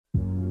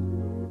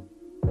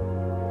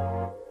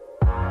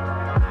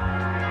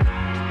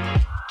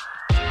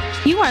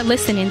You are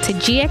listening to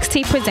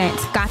GXT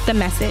Presents Got the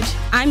Message.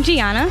 I'm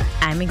Gianna.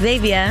 I'm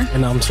Xavier.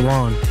 And I'm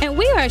Swan. And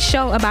we are a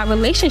show about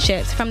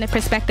relationships from the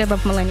perspective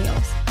of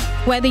millennials.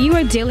 Whether you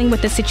are dealing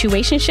with a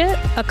situationship,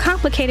 a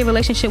complicated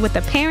relationship with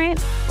a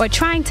parent, or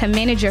trying to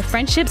manage your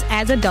friendships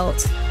as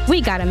adults,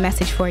 we got a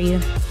message for you.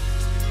 Peace,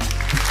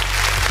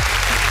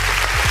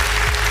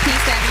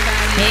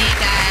 everybody. Hey,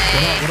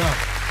 guys. What up?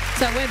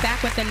 So we're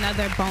back with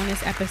another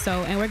bonus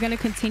episode, and we're going to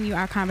continue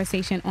our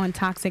conversation on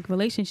toxic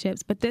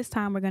relationships, but this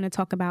time we're going to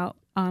talk about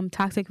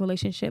toxic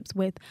relationships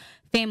with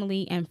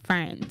family and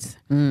friends.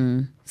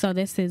 So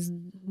this is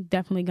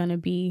definitely going to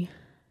be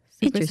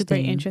super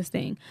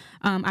interesting.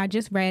 I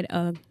just read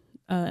a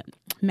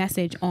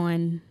message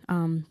on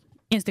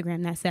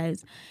Instagram that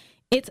says,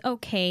 "It's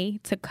okay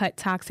to cut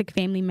toxic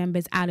family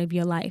members out of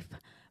your life.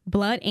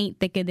 Blood ain't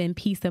thicker than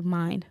peace of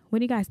mind." What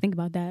do you guys think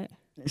about that?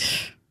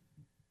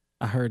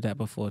 I heard that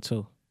before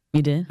too.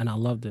 You did? And I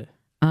loved it.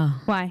 Oh.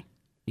 Why?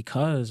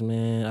 Because,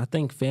 man, I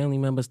think family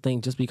members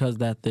think just because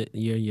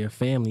you're your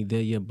family,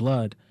 they're your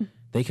blood,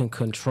 they can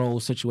control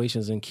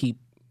situations and keep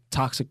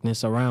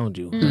toxicness around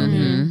you. You know what I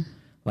mean?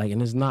 Like,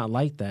 and it's not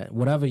like that.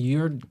 Whatever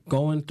you're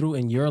going through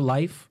in your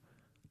life,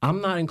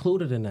 I'm not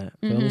included in that.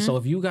 Feel me? So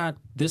if you got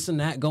this and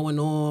that going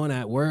on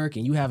at work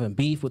and you having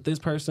beef with this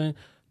person,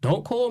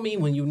 don't call me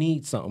when you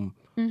need something.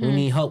 When you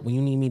need help, when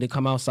you need me to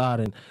come outside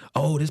and,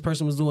 oh, this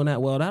person was doing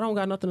that. Well, that don't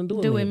got nothing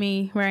to do with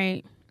me.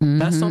 Right.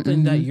 That's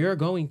something that you're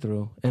going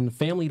through. And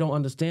family don't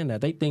understand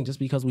that. They think just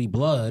because we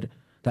blood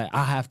that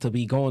I have to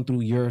be going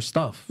through your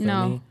stuff. Feel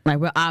No. me? Like,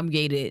 we're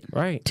obligated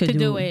Right. To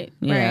do it.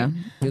 Yeah. Right.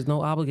 There's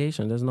no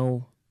obligation. There's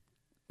no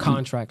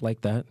contract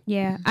like that.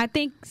 Yeah, I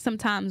think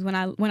sometimes when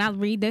I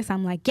read this,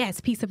 I'm like,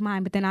 yes, peace of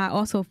mind. But then I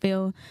also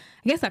feel,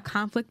 I guess, a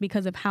conflict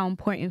because of how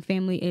important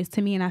family is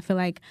to me. And I feel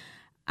like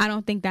I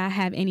don't think that I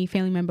have any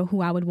family member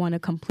who I would want to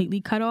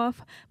completely cut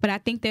off. But I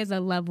think there's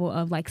a level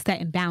of like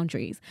setting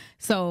boundaries.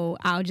 So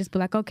I'll just be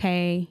like,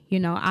 okay,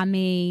 I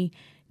may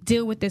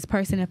deal with this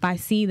person if I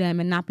see them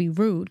and not be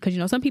rude.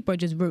 Because, some people are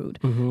just rude.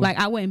 Like,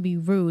 I wouldn't be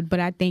rude, but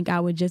I think I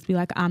would just be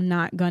like, I'm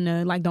not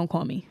gonna, like, don't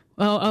call me.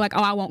 Or like,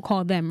 I won't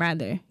call them,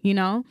 rather,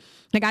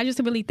 Like, I just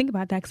really think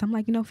about that because I'm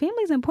like,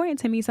 family is important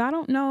to me. So I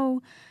don't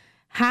know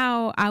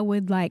how I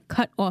would, like,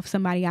 cut off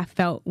somebody I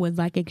felt was,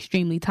 like,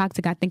 extremely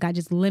toxic. I think I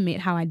just limit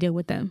how I deal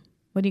with them.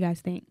 What do you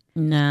guys think?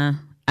 Nah.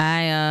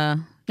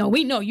 No,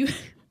 we know you.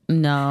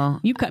 No.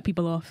 You cut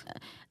people off.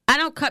 I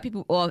don't cut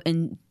people off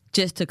and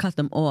just to cut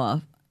them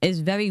off. It's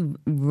very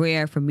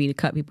rare for me to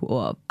cut people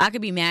off. I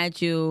could be mad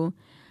at you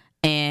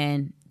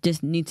and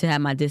just need to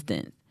have my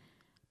distance.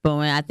 But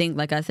when I think,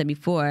 like I said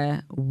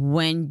before,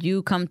 when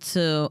you come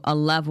to a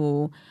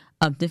level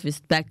of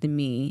disrespecting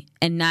me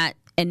and not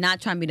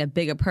trying to be the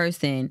bigger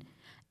person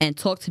and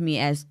talk to me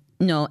as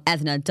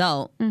as an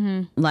adult,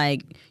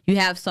 like you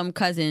have some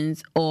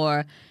cousins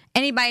or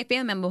anybody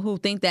family member who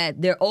think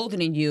that they're older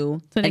than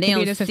you, So and they can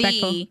be don't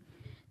see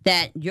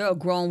that you're a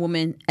grown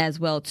woman as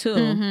well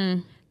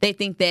too. They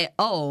think that,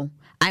 oh,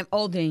 I'm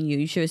older than you.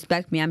 You should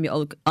respect me. I'm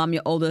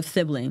your older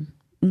sibling.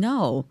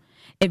 No.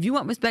 If you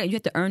want respect, you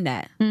have to earn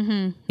that.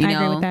 I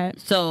agree with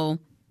that. So,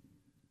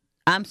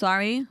 I'm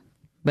sorry,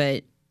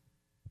 but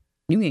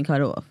you can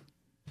cut off.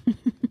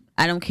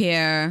 I don't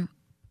care.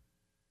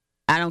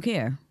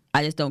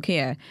 I just don't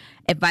care.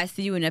 If I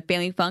see you in a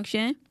family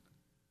function,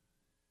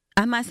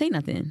 I might say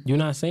nothing. You're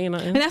not saying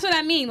nothing? And that's what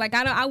I mean. Like,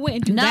 I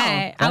wouldn't do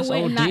that. I That's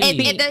would OD. not.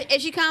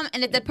 If she come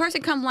and if the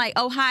person come like,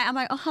 oh hi, I'm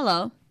like, oh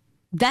hello.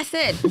 That's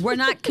it. We're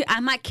not.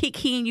 I'm not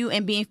kicking you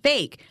and being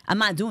fake. I'm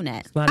not doing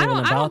that. It's not even I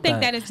don't about think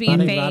that is being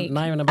Not fake.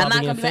 Not even about I'm not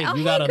being gonna be like, fake. oh,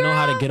 You hey, gotta know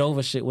how to girl. get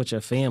over shit with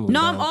your family. No,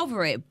 dog. I'm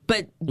over it.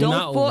 But You're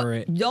not over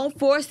it. don't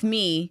force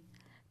me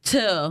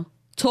to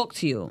talk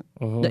to you.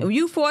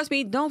 You force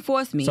me. Don't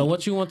force me. So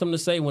what you want them to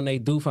say when they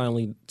do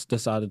finally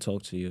decide to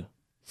talk to you?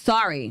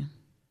 Sorry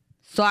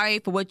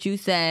for what you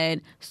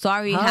said.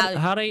 Sorry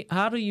How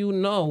do you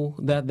know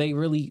that they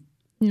really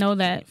Know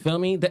that. feel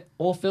me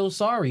or feel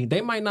sorry?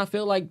 They might not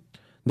feel like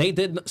they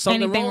did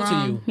something Anything wrong to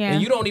wrong, you, yeah.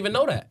 and you don't even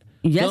know that.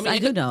 Yes, Feel me? I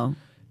do know.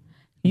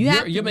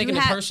 You're making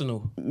it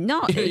personal.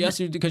 No, Yes,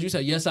 because you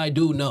said yes, I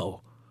do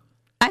know.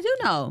 I do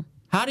know.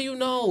 How do you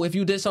know if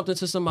you did something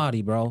to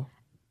somebody, bro?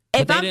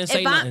 But they didn't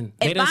say nothing.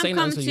 They didn't say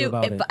nothing to you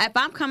about it. If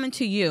I'm coming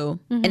to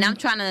you and I'm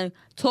trying to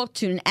talk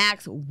to you and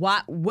ask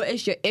what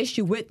is your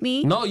issue with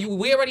me? No,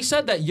 we already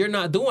said that you're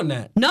not doing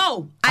that.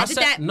 No, I did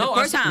said, that no,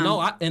 the first time.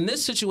 No, in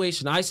this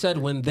situation, I said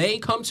when they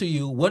come to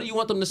you, what do you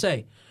want them to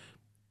say?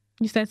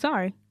 You said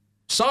sorry.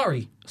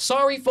 Sorry.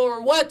 Sorry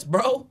for what,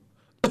 bro?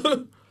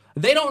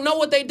 They don't know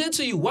what they did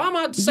to you. Why am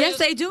I saying Yes,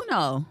 they do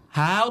know.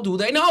 How do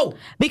they know?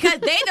 Because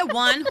they the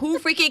one who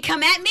freaking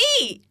come at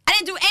me. I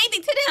didn't do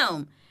anything to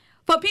them.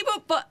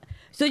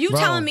 So you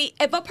telling me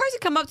if a person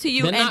come up to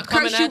you They're and not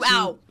coming curse you at you.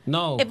 out,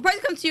 No. if a person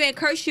comes to you and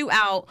curse you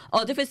out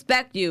or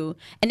disrespect you,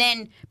 and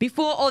then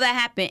before all that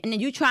happened, and then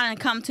you trying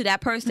to come to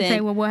that person, Say,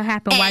 well, what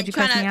happened? Why'd you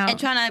curse me out? And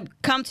trying to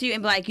come to you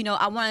and be like,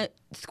 I want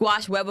to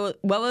squash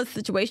whatever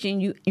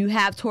situation you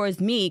have towards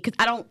me, because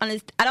I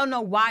don't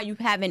know why you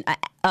having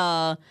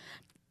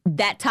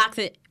that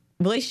toxic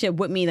relationship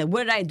with me? Like,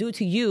 what did I do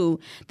to you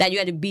that you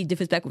had to be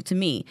disrespectful to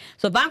me?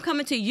 So if I'm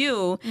coming to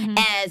you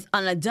as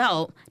an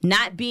adult,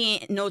 not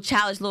being no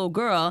childish little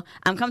girl,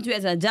 I'm coming to you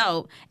as an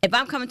adult. If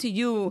I'm coming to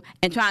you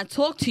and trying to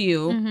talk to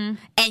you, and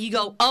you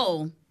go,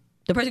 oh,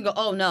 the person go,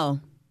 oh no,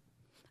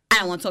 I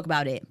don't want to talk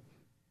about it.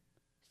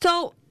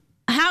 So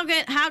how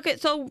could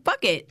so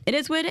fuck it. It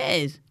is what it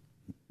is.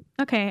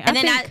 Okay. And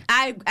then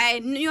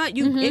I you know what,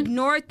 you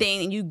ignore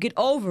things and you get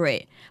over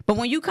it. But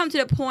when you come to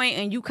the point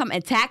and you come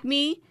attack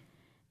me,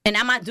 and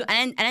I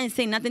didn't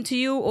say nothing to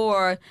you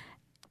or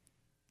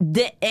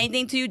did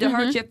anything to you to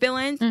hurt your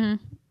feelings.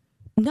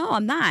 No,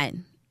 I'm not.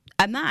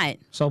 I'm not.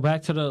 So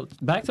back to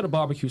the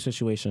barbecue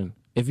situation.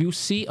 If you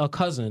see a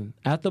cousin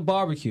at the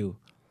barbecue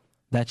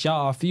that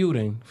y'all are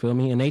feuding, feel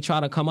me, and they try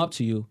to come up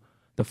to you,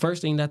 the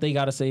first thing that they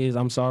gotta say is,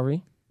 "I'm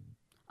sorry."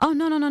 Oh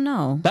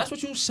no. That's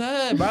what you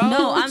said, bro.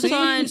 No, I'm See?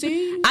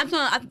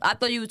 talking. I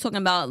thought you were talking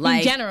about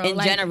like in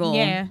general,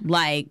 yeah.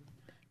 like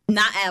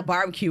not at a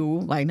barbecue.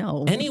 Like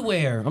no,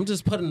 Anywhere. I'm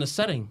just putting the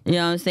setting. you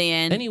know what I'm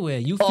saying? Anywhere.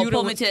 You Or feuding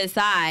pull me with- to the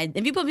side.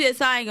 If you put me to the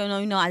side, and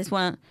go no, I just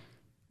want,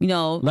 you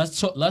know. Let's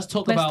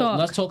talk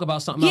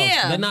about something else.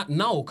 Yeah. They're not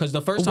because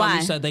the first time Why?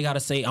 you said they gotta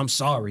say I'm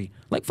sorry.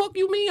 Like fuck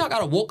you mean I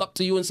gotta walk up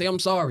to you and say I'm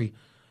sorry.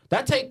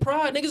 That take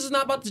pride. Niggas is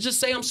not about to just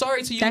say I'm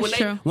sorry to you That's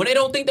true. when they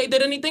don't think they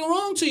did anything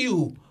wrong to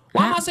you.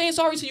 Why am I saying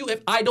sorry to you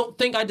if I don't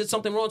think I did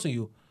something wrong to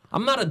you?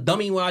 I'm not a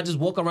dummy where I just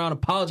walk around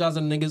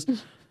apologizing to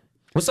niggas.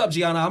 What's up,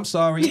 Gianna? I'm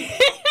sorry.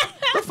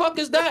 The fuck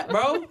is that,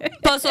 bro?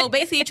 So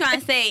basically, you're trying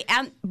to say,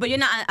 but you're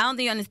not. I don't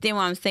think you understand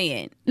what I'm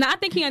saying. No, I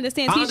think he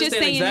understands. I He's just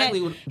understand saying exactly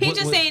that. what- He's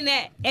just saying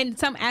that in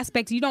some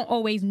aspects you don't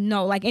always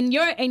know. Like in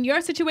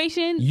your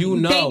situation, You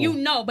know. you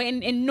know. But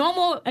in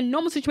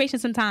normal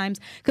situations, sometimes,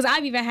 because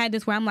I've even had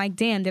this where I'm like,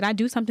 damn, did I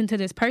do something to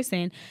this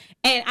person,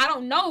 and I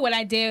don't know what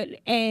I did,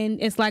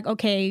 and it's like,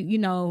 okay, you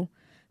know.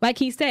 Like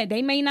he said,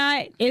 they may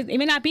not. It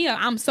may not be a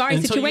I'm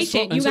sorry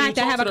situation. You have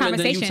to have a conversation.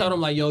 And then you tell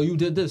them like, "Yo, you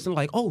did this." And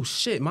like, "Oh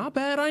shit, my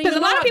bad." I ain't. Because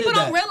a lot of people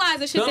don't don't realize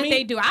the shit that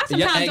they do. I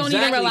sometimes don't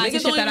even realize the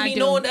Niggas shit that don't I even be do.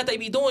 knowing that they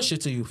be doing shit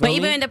to you. But feel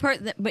even me?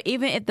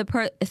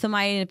 if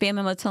somebody in the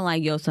family member tell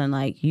like, yo, son,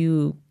 like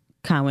you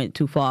kind of went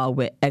too far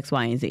with X,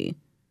 Y, and Z.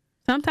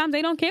 Sometimes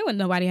they don't care what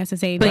nobody has to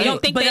say. But They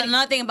don't think. But that,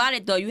 another thing about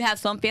it though, you have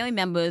some family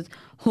members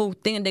who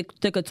think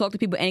they could talk to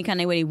people any kind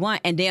of way they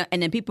want, and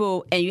then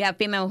people, and you have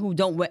family members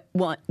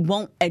who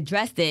won't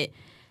address it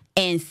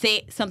and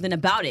say something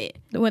about it.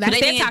 Well, that's so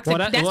their toxic.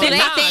 That's their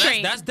toxic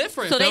trait. That's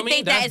different. So they feel me?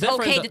 think that That's it's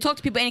different. okay to talk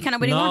to people any kind of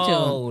way they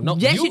want to. No,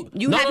 Yes,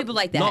 you have people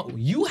like that. No,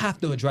 you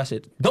have to address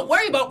it. Don't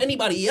worry about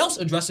anybody else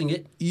addressing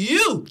it.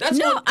 You. That's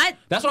what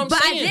I'm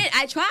but saying.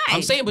 I tried.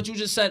 I'm saying, but you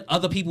just said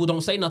other people don't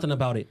say nothing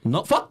about it.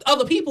 No, fuck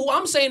other people.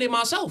 I'm saying it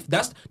myself.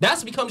 That's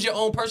becomes your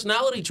own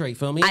personality trait.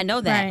 Feel me? I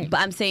know that, Right. but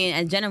I'm saying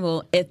in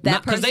general, if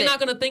that because person, they're not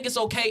gonna think it's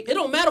okay. It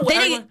don't matter what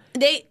everyone.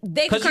 they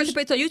can 'Cause curse you-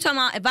 you. So you talking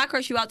about if I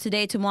curse you out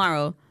today,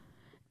 tomorrow,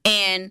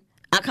 and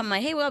I come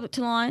like, hey, what up,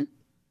 Talon?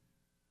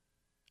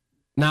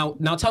 Now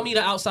tell me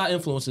the outside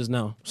influences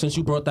now, since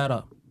you brought that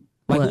up.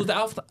 Like What?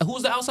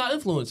 who's the outside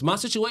influence? My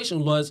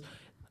situation was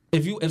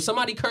if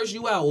somebody cursed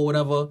you out or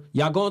whatever,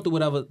 y'all going through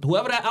whatever,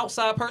 whoever that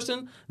outside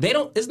person,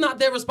 it's not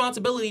their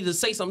responsibility to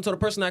say something to the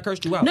person that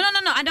cursed you out. No,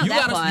 I know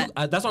that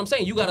part. That's what I'm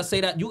saying. You gotta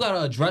say that. You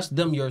gotta address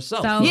them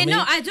yourself. So- you Yeah, know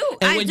what no, I I do.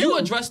 And I when do. you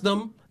address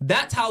them,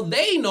 that's how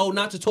they know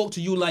not to talk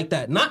to you like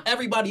that. Not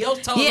everybody else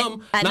telling Yeah,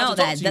 them I not know to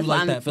that. talk to That's you what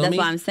like that. Feel that's me?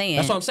 what I'm saying.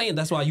 That's what I'm saying.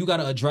 That's why you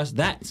gotta address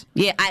that.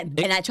 Yeah,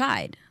 and I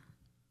tried.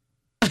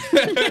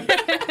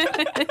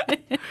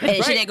 And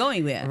it shit ain't go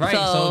anywhere. Right.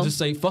 So just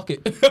say fuck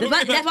it. that's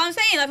what I'm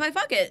saying. That's like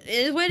fuck it. It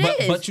is what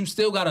it is. But you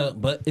still gotta.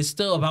 But it's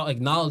still about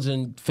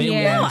acknowledging family.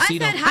 Yeah. when No, you I see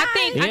said them. hi.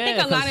 I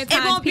think a lot of It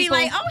times won't be people,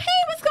 like, oh hey,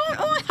 what's going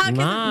on? How can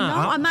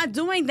I'm not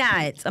doing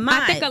that. I'm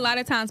not. I think a lot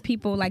of times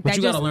people like But that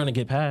you just gotta learn to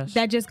get past.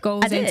 that just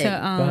goes I did. into Go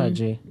ahead,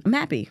 G. I'm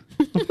happy.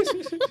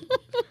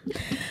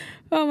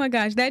 oh my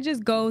gosh, that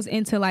just goes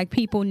into like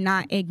people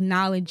not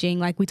acknowledging,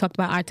 like we talked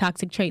about our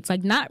toxic traits,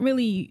 like not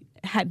really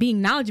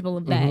being knowledgeable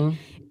of that. Mm-hmm.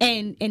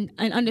 And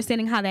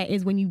understanding how that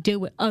is when you deal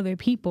with other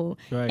people.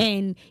 Right.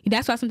 And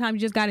that's why sometimes you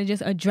just got to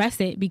just address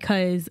it,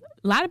 because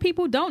a lot of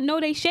people don't know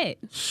their shit.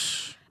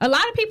 A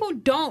lot of people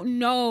don't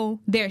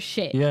know their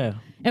shit. Yeah.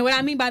 And what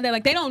I mean by that,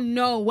 like, they don't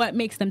know what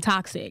makes them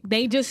toxic.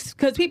 They just,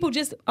 because people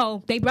just,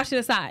 they brush it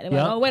aside. They're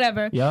Yep. like, oh,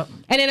 whatever. Yep.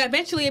 And then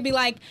eventually it'd be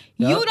like,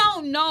 Yep. you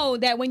don't know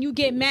that when you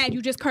get mad,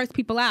 you just curse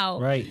people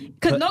out. Right.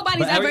 Because But-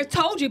 nobody's but ever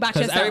told you about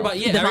Because yourself. That's what I'm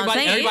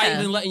saying, everybody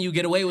yeah. been letting you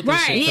get away with this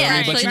Right, shit. feel yeah,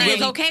 me? so But you you think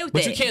it's okay with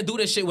but it. you can't do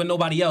this shit with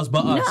nobody else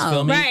but us. No.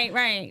 Feel me?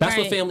 Right. That's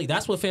what family.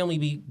 That's what family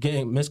be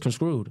getting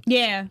misconstrued.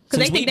 Yeah. Because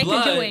they Since think we they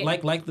blood, can do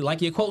it.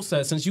 like your quote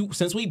said,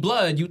 since we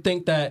blood, you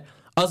think that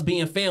us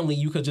being family,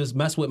 you could just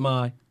mess with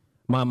my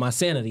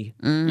sanity.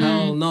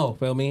 Hell no,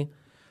 feel me?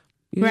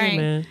 Yeah, right.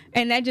 man.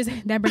 And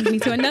that brings me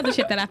to another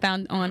shit that I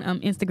found on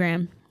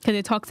Instagram, because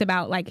it talks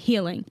about like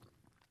healing.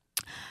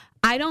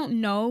 I don't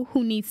know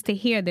who needs to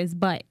hear this,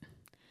 but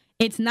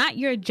it's not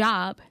your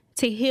job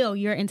to heal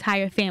your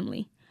entire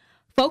family.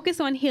 Focus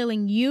on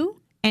healing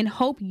you and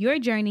hope your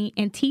journey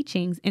and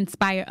teachings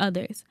inspire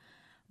others.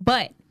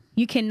 But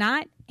you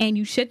cannot and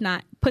you should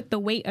not put the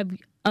weight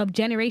of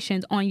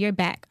generations on your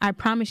back. I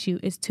promise you,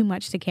 it's too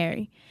much to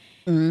carry.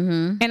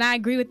 And I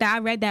agree with that. I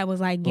read that,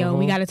 was like, yo,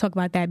 we got to talk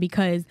about that,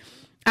 because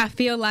I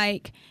feel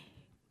like,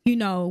 you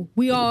know,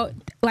 we all,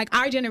 like,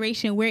 our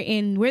generation, we're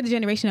the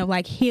generation of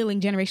like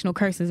healing generational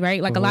curses,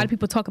 right? Like a lot of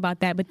people talk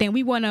about that, but then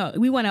we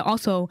wanna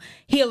also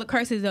heal the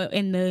curses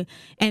and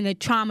the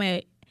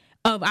trauma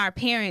of our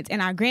parents and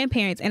our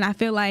grandparents, and I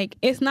feel like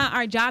it's not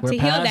our job to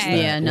heal that.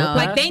 Yeah, no.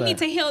 Like they need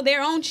to heal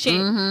their own shit,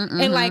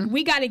 and like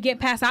we got to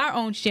get past our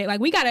own shit. Like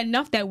we got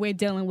enough that we're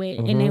dealing with,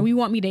 and then we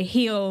want me to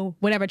heal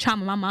whatever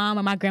trauma my mom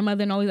or my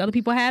grandmother and all these other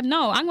people have.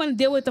 No, I'm going to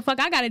deal with the fuck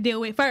I got to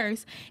deal with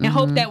first, and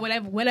hope that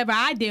whatever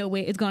I deal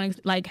with is going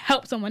to like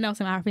help someone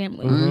else in our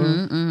family.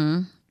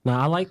 Now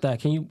I like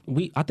that.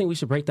 I think we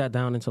should break that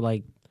down into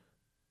like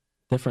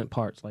different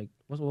parts. Like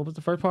what was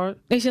the first part?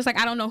 It's just like,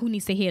 I don't know who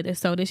needs to hear this,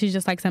 so this is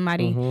just like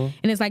somebody, and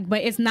it's like,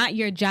 but it's not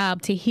your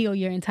job to heal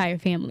your entire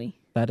family.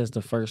 That is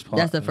the first part.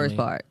 That's the first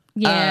part.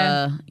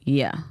 Yeah.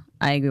 Yeah,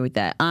 I agree with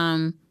that.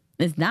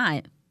 It's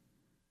not.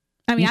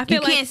 I mean, I feel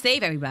you like can't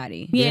save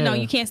everybody. Yeah, no,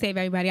 you can't save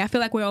everybody. I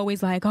feel like we're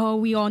always like, oh,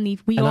 we all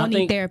need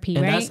therapy,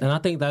 right? And I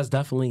think that's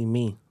definitely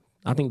me.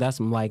 I think that's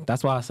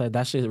why I said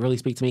that shit really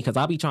speak to me, because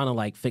I be trying to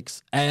like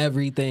fix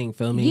everything.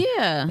 Feel me?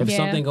 Yeah. If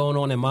something going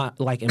on in my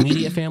like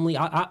immediate family,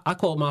 I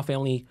call my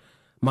family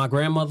my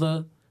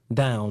grandmother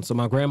down. So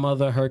my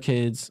grandmother, her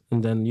kids,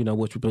 and then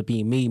which would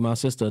be me, my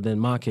sister, then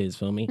my kids.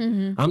 Feel me?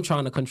 I'm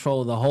trying to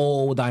control the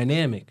whole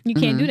dynamic. You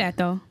can't do that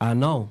though. I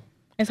know.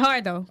 It's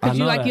hard though, because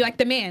you like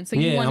the man, so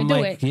you want to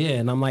do it. Yeah,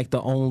 and I'm like the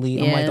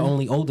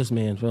only oldest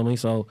man. Feel me?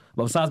 So,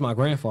 but besides my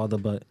grandfather,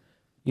 but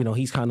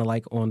he's kind of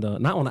like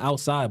not on the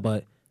outside,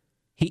 but.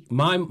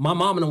 My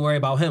mom and them worry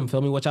about him, feel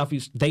me? Which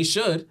they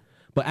should,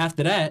 but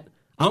after that,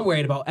 I'm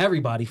worried about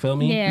everybody, feel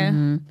me?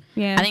 Yeah,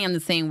 yeah. I think I'm the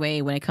same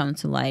way when it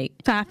comes to like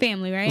to our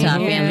family, right? To our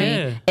family,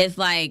 Yeah. It's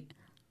like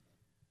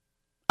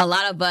a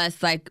lot of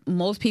us, like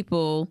most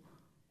people.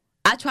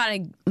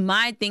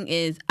 My thing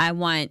is, I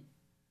want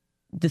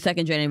the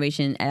second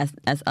generation as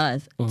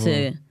us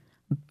to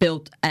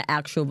build an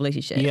actual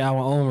relationship. Yeah, our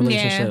own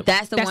relationship. Yeah.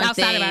 That's one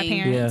outside thing. of our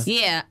parents.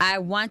 Yeah, I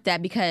want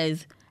that,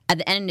 because at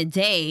the end of the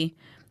day,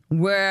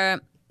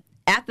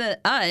 after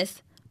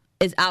us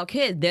is our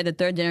kids. They're the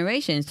third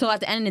generation. So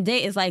at the end of the day,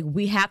 it's like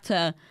we have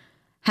to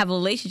have a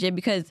relationship,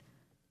 because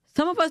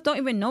some of us don't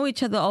even know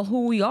each other or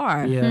who we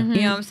are. Yeah.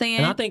 You know what I'm saying?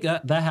 And I think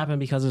that happened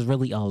because it's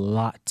really a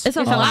lot. It's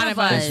a lot of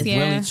us. It's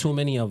really too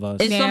many of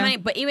us. It's so many,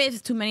 but even if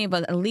it's too many of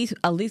us, at least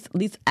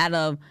out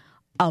of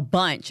a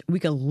bunch, we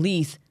could at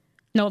least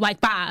like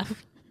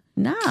 5.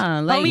 Nah,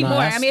 like Only more.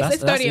 I mean,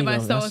 it's 30 of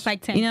that's us, so it's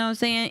like 10. You know what I'm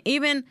saying?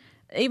 Even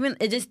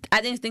it just,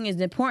 I just think it's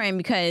important,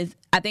 because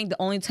I think the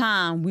only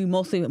time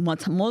most of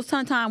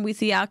the time we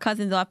see our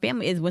cousins or our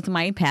family is when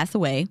somebody passed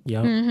away.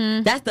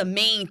 Yep. That's the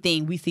main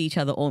thing we see each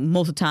other on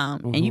most of the time.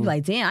 And you be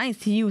like, damn, I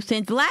didn't see you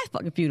since the last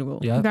fucking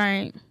funeral. Yep.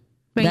 Right.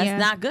 But That's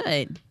not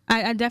good.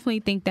 I definitely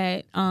think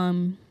that,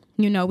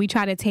 we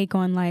try to take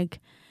on like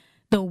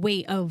the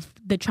weight of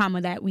the trauma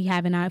that we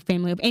have in our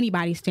family, of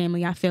anybody's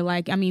family. I feel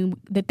like,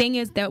 the thing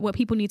is that what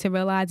people need to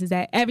realize is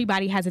that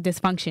everybody has a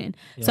dysfunction.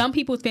 Yeah. Some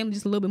people's family is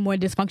just a little bit more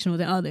dysfunctional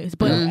than others,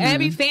 but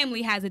every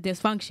family has a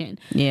dysfunction.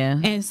 Yeah.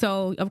 And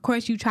so, of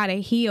course, you try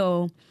to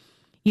heal,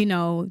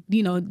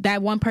 that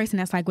one person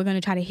that's like, we're going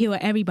to try to heal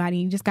everybody.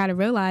 You just got to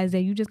realize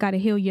that you just got to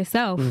heal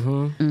yourself.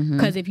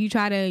 Because if you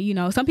try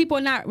to, some people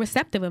are not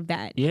receptive of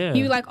that. Yeah.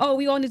 You're like, oh,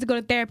 we all need to go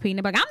to therapy. And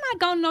they're like, I'm not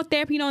going to no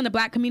therapy. In the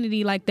Black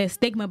community, like the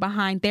stigma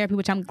behind therapy,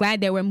 which I'm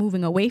glad that we're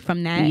moving away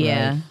from that.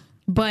 Yeah.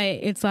 But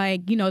it's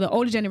like, the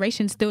older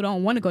generation still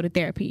don't want to go to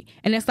therapy.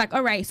 And it's like,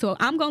 all right, so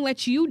I'm going to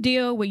let you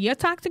deal with your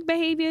toxic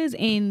behaviors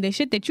and the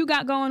shit that you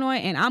got going on,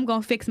 and I'm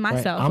going to fix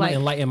myself. Right. I'm going to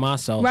enlighten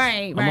myself.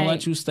 Right, I'm going to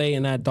let you stay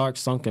in that dark,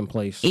 sunken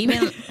place.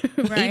 Even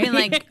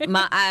like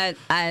I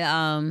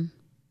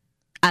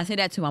say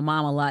that to my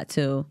mom a lot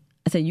too.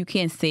 I said, you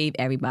can't save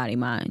everybody,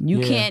 man. You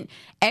can't.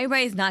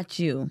 Everybody's not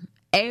you.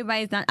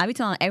 Everybody's not. I be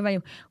telling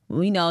everybody,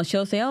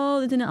 she'll say, oh,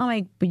 this and that. I'm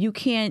like, but you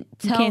can't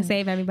tell. You can't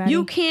save everybody.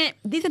 You can't.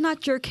 These are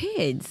not your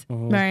kids.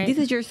 Right. These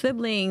are your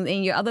siblings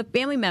and your other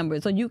family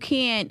members. So you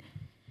can't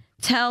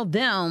tell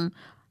them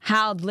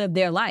how to live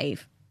their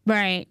life.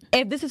 Right.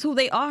 If this is who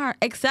they are,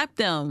 accept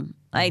them.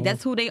 Like,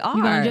 that's who they are.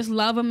 You're going to just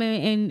love them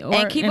and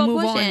keep on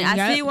pushing.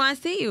 I see you when I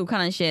see you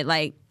kind of shit.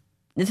 Like,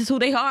 this is who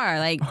they are.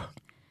 Like,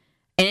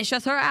 and it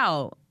stress her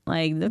out.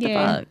 Like, what the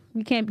fuck?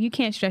 You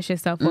can't stress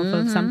yourself off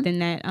of something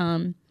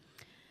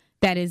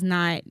that is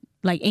not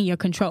like in your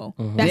control.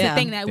 That's the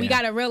thing that we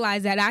got to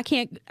realize, that I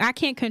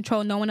can't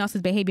control no one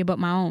else's behavior but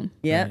my own.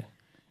 Yeah. Right.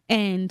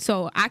 And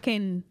so I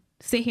can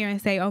sit here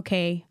and say,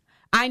 okay,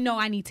 I know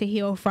I need to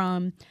heal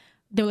from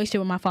the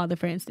relationship with my father,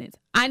 for instance.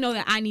 I know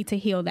that I need to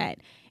heal that.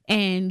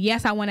 And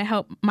yes, I want to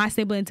help my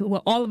siblings,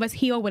 all of us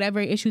heal whatever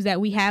issues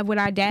that we have with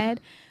our dad.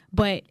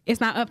 But it's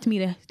not up to me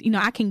to,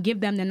 I can give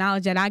them the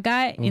knowledge that I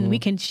got, and we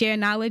can share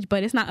knowledge,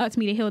 but it's not up to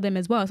me to heal them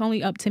as well. It's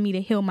only up to me to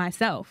heal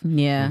myself.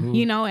 Yeah.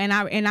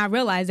 And I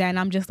realize that, and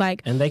I'm just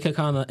like, and they could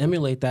kind of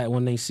emulate that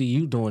when they see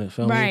you doing it.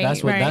 Feel me? Right,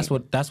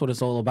 That's what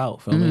it's all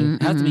about. Feel me?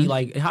 It has to be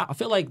like, I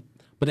feel like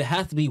but it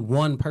has to be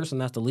one person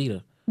that's the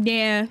leader.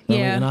 Yeah, You know what I mean?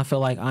 yeah, And I feel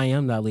like I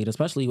am that leader,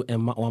 especially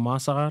on my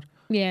side.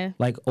 yeah.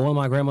 Like all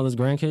my grandmother's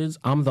grandkids,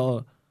 I'm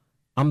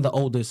the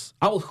oldest.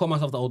 I would call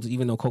myself the oldest,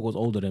 even though Coco's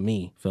older than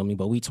me. Feel me?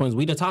 But we twins.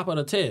 We the top of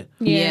the tier.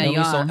 Yeah, You know you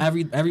what I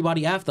mean? are. So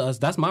everybody after us,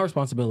 that's my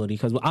responsibility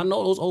because I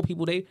know those old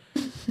people. The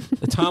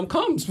time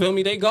comes. Feel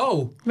me? They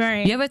go.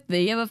 Right. You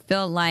ever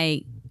feel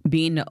like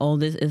being the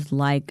oldest is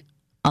like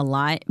a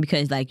lot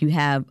because like you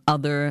have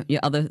your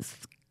other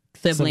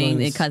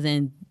siblings and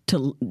cousins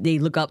they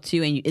look up to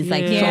you and it's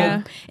like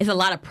Yeah. so it's a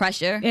lot of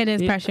pressure. It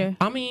is pressure.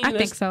 I mean, I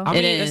think so. I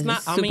mean, It is. it's not.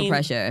 It's I super mean,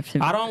 pressure.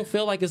 I don't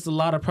feel like it's a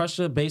lot of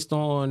pressure based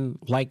on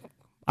like.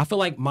 I feel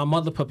like my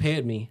mother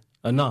prepared me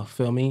enough.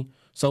 Feel me?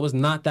 So it's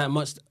not that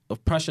much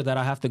of pressure that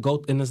I have to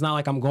go, and it's not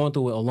like I'm going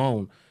through it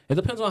alone. It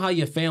depends on how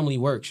your family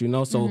works, you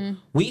know. So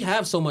we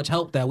have so much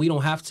help that we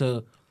don't have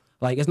to.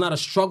 Like it's not a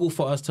struggle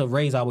for us to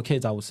raise our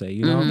kids. I would say,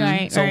 you know.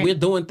 Right, so right. we're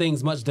doing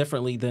things much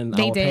differently than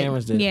They our did.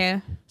 parents did. Yeah.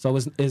 So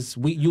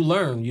you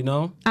learn, you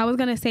know. I was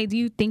gonna say, do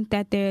you think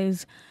that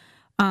there's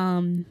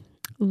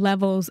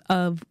levels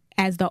of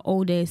as the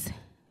oldest?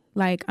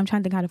 Like, I'm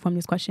trying to think how to form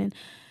this question.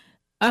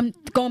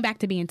 Going back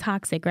to being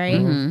toxic,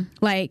 right?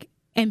 Like,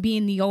 and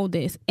being the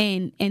oldest,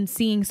 and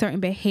seeing certain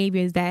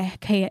behaviors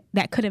that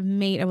could have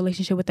made a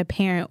relationship with a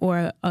parent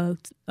or a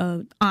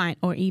aunt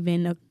or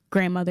even a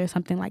grandmother or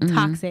something like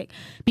toxic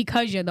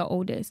because you're the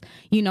oldest,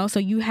 you know, so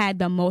you had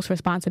the most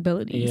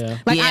responsibilities. Yeah.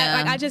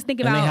 I just think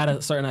And about they had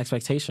a certain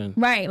expectation.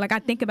 right, like I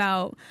think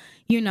about,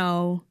 you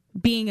know,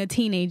 being a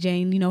teenager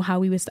and you know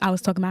how I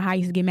was talking about how I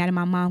used to get mad at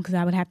my mom because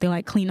I would have to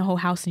like clean the whole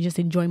house to just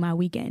enjoy my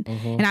weekend.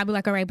 And I'd be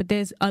like, all right, but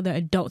there's other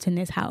adults in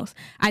this house.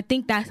 I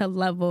think that's a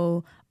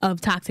level of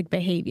toxic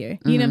behavior.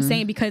 You know what I'm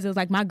saying? Because it was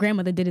like my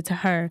grandmother did it to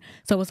her.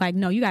 So it was like,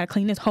 no, you got to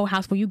clean this whole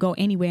house before you go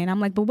anywhere. And I'm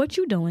like, but what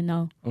you doing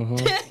though? You know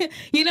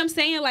what I'm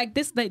saying? Like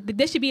this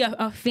should be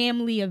a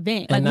family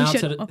event. Like And we now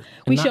should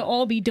we should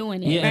all be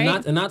doing it. Yeah,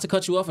 right? and not to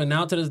cut you off. And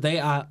now to this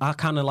day, I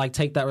kind of like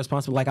take that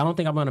responsibility. Like I don't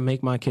think I'm gonna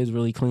make my kids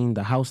really clean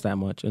the house that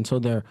much until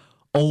they're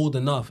old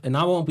enough. And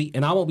I won't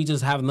be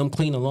just having them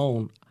clean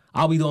alone.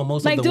 I'll be doing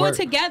most Like, of the do it work.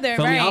 together,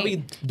 Feel me? I'll right.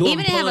 be doing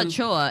Even if they have a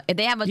chore, if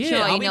they have a Yeah, chore,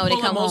 I'll you be know they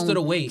pulling come most home of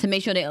the weight. to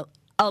make sure they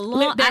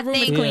alone. That I room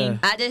is think clean.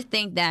 I just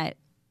think that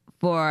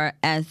for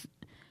as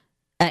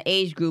an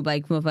age group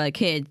like for a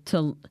kid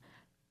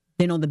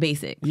they know the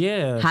basics.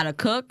 Yeah. How to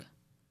cook,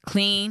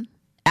 clean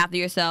after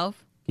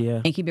yourself,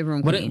 Yeah. and keep your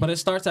room But clean. it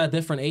starts at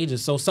different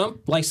ages. So some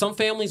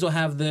families will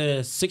have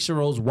their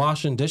 6-year-olds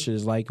washing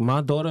dishes. Like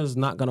my daughter's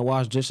not gonna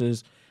wash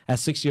dishes at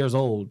 6 years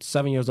old,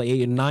 7 years old,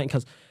 8 and 9,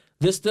 because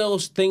there's still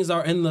things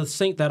are in the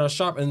sink that are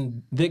sharp,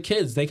 and they're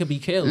kids. They could be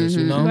careless,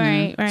 you know.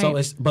 Right, right. So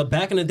but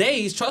back in the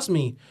days, trust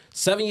me,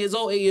 7 years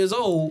old, 8 years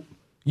old,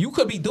 you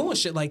could be doing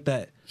shit like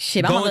that.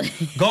 Shit, my going, mother-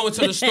 going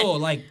to the store.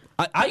 Like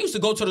I used to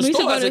go to the we should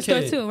store go as to a the store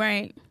kid. too,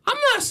 right? I'm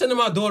not sending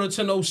my daughter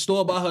to no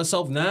store by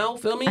herself now.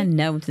 Feel me? I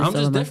never went to the I'm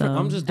store just by different.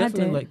 myself. I'm just I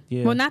different. did. Like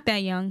yeah. Well, not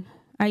that young.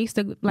 I used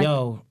to like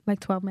Yo. like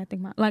 12, I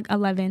think, like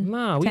 11.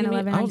 Nah, 10,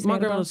 11. my used to be able to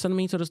grandma go. was sending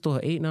me to the store.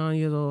 8, 9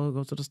 years old,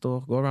 go to the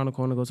store, go around the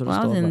corner, go to the Well,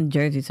 I store. was in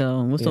Jersey,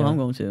 so what store Yeah. I'm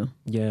going to?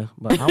 Yeah,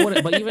 but I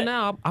wouldn't. But even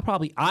now,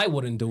 I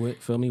wouldn't do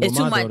it. Feel me? It's with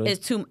too my much. daughters.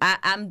 It's too.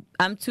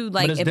 I'm too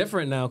like. But it's if-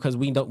 different now because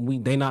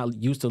they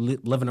not used to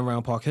living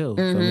around Park Hill.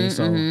 Feel me?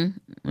 So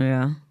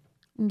Yeah.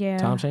 Yeah.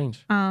 time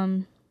change.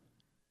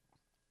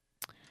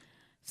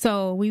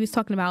 So we was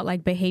talking about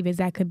like behaviors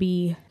that could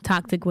be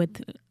toxic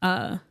with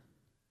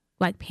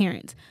like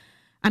parents.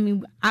 I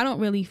mean, I don't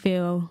really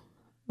feel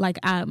like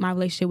my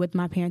relationship with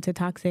my parents are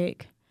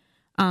toxic.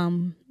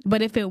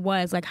 But if it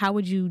was, like, how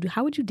would you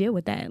deal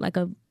with that? Like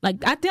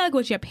I feel like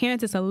with your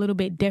parents, it's a little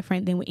bit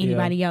different than with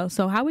anybody else.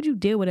 So how would you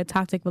deal with a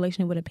toxic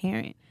relationship with a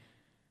parent?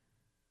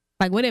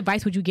 Like, what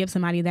advice would you give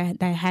somebody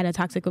that had a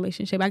toxic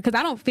relationship? Because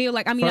I don't feel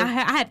like, I mean, I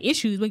have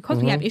issues. Because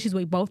we have issues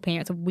with both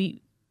parents. We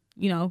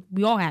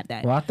all have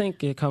that. Well, I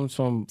think it comes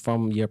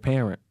from your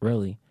parent,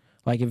 really.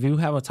 Like if you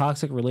have a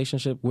toxic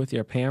relationship with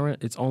your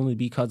parent, it's only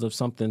because of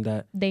something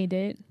that They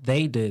did.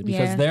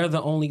 because Yeah.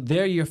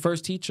 they're your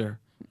first teacher.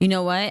 You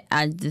know what?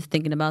 I'm just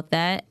thinking about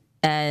that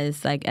I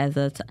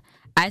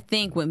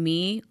think with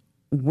me,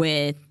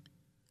 when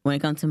it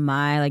comes to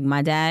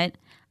my dad,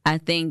 I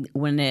think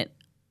when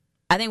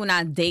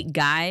I date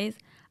guys,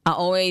 I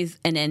always,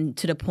 and then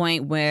to the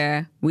point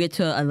where we get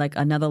to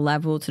another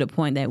level, to the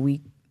point that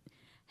we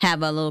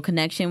have a little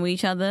connection with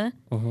each other.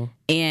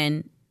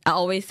 And I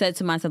always said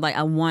to myself, like,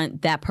 I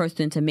want that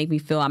person to make me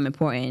feel I'm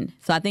important.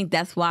 So I think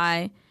that's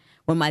why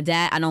with my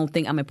dad, I don't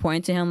think I'm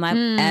important to him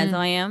as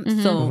I am.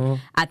 So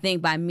I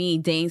think by me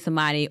dating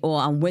somebody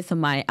or I'm with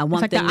somebody, I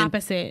want It's like them the to,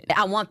 opposite.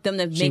 I want them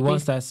to make She me.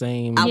 wants that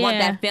same. I want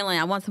Yeah. that feeling.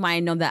 I want somebody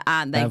to know that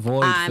I'm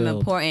void filled.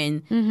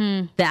 important. That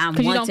I'm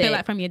 'Cause wanted. you don't feel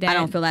that from your I dad.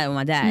 don't feel that with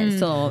my dad.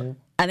 So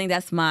I think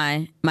that's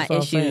my That's what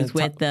I'm saying. issues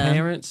with the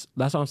parents.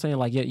 That's what I'm saying.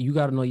 Like, yeah, you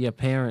got to know your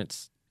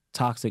parents'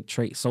 toxic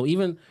traits. So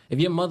even if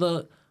your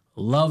mother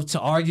loved to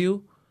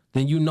argue,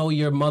 then you know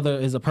your mother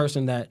is a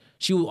person that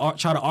she will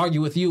try to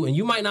argue with you, and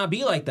you might not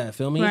be like that.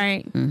 Feel me?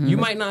 Right. You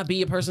might not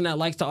be a person that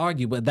likes to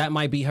argue, but that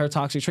might be her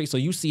toxic trait. So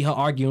you see her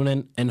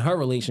arguing in her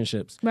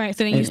relationships. Right.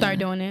 So then you start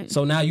doing it.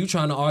 So now you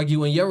trying to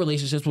argue in your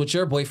relationships with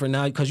your boyfriend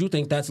now because you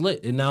think that's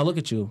lit, and now look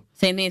at you.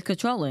 Same thing as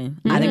controlling.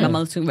 I think my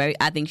mother's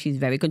I think she's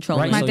very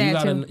controlling. Right. My So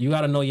dad you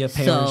gotta know your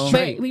parents' So-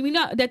 trait. But we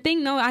know the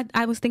thing. No,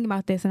 I was thinking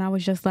about this, and I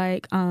was just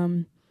like,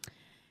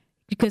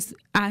 because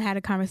I had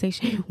a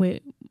conversation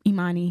with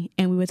Imani,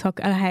 and we were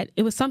talking.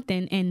 It was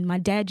something, and my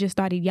dad just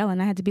started yelling.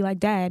 I had to be like,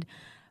 Dad,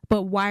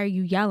 but why are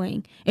you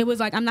yelling? It was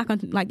like, I'm not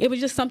gonna like. It was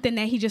just something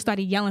that he just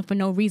started yelling for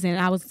no reason. And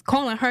I was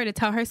calling her to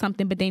tell her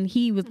something, but then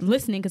he was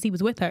listening because he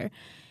was with her.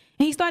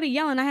 And he started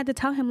yelling. I had to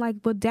tell him, like,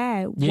 well,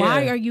 Dad,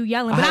 why are you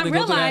yelling? But I had to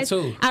go through that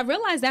too. I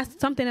realized that's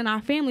something in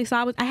our family.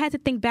 So I had to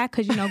think back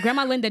because,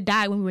 Grandma Linda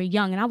died when we were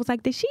young. And I was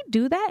like, did she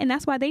do that? And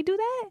that's why they do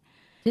that?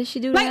 Did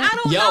she do Like, that? I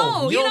don't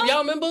know.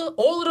 Y'all remember?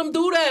 All of them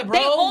do that, bro.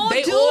 They all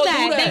do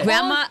that.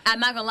 Grandma, I'm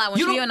not gonna lie. When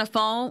You she be don't- on the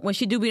phone, when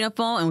she do be on the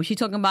phone, and when she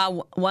talking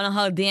about one of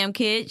her damn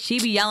kids, she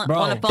be yelling Bro.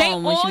 on the They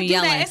phone when all she be do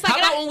that. yelling. It's like How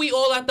about when we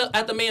all at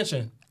the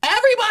mansion?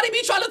 Everybody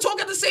be trying to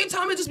talk at the same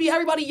time and just be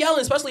everybody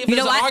yelling, especially if You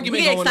there's know an what? argument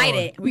We get going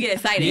excited. on. We get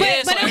excited.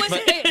 Yeah. But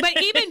so-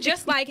 but even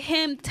just like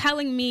him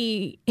telling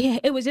me,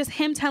 it was just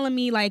him telling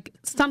me like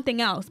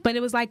something else. But it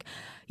was like,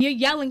 you're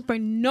yelling for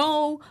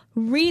no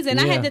reason.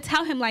 I had Yeah. to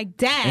tell him like,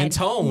 Dad, In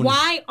tone.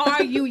 why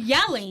are you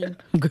yelling?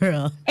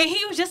 Girl. And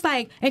he was just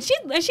like, and she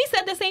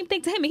said the same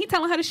thing to him, and he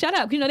telling her to shut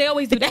up. They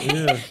always do that.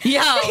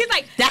 Yo, He's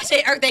like, that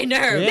shit irked their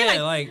nerve.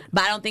 Yeah, like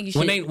But I don't think you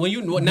should.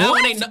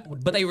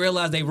 but they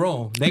realize they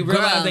wrong. They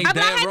realize they I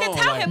damn had wrong.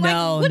 to tell like, him,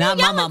 no, like, what not are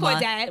you my yelling mama. for,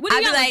 Dad? What are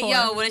I'd you be like, yelling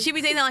for? yo, when she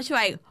be saying something, she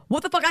like,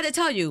 what the fuck I had to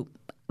tell you?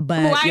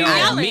 But Why are you yo,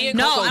 yelling? me and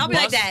No, Coco I don't be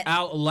like bust that.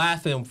 out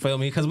laughing, feel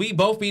me? Because we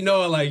both be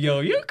knowing, like,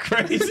 yo, you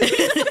crazy.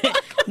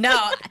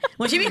 No,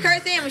 when she be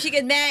cursing, when she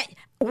gets mad,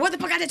 what the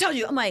fuck I had to tell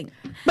you? I'm like,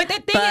 But the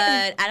thing is,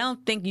 but I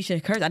don't think you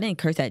should curse. I didn't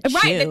curse at you.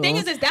 right? The thing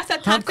is that's a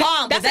I'm toxic.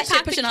 calm, but That's that a shit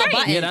toxic pushing our trait.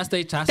 button. Yeah, that's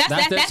their That's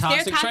their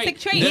toxic toxic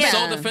trait. They're Yeah.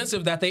 so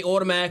defensive that they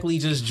automatically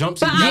just jump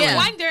to But yelling. I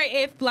wonder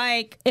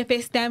if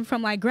it stemmed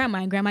from like grandma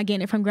and grandma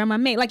getting it from grandma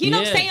May. Like, you know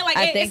what I'm Yeah. saying? Like,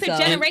 I it's think a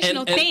so.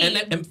 generational thing.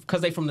 And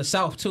because they from the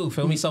South too,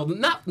 feel me? So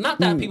not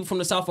that people from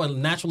the South are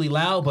naturally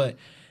loud, but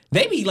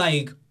they be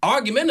like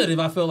argumentative.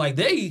 I feel like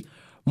they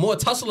more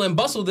tussle and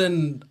bustle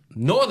than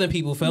northern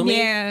people, feel me?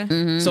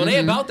 Yeah. So they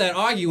about that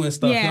arguing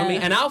stuff, Yeah. feel me?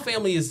 And our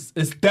family is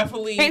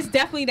definitely It's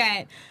definitely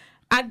that.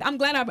 I'm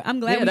glad Yeah,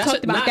 we that's talked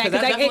it. about Nah, that 'cause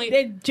because that's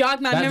it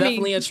jogged my that's memory.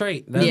 definitely a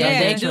trait. That's Yeah,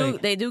 definitely they a do.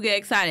 trait. They do get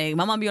excited.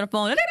 My mom be on the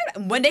phone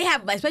when they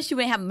have, especially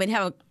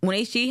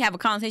when she have a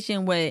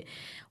conversation with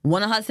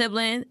one of her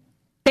siblings.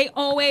 They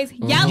always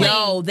yelling.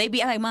 Yo, they be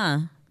like, "Ma,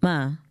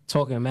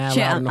 Talking mad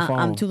shit, loud on the phone.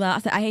 I'm too loud." I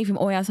said, "I hear you from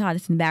all the way outside.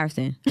 It's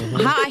embarrassing.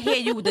 How I hear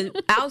you with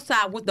the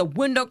outside with the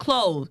window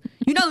closed?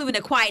 You don't live in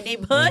a quiet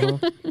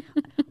neighborhood.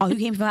 Oh, you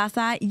came from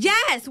outside?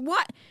 Yes.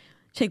 What?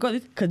 She go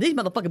because these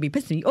motherfuckers be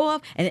pissing me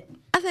off." And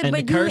I said, And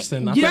the "But you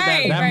cursing, I you-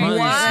 think that right, runs.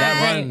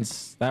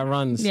 right. That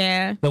runs.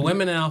 Yeah. The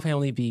women in our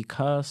family be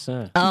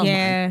cussing. Oh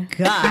Yeah. my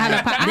god! I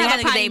have They a had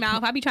to potty get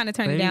mouth. I be trying to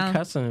turn They it be down.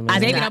 cussing, I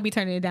man. Maybe not- don't be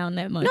turning it down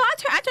that much. No,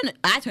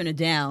 I turn it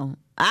down.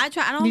 I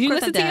don't. Did you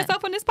curse listen like to that.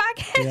 yourself on this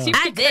podcast? Yeah. You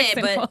I be did,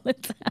 cursing all the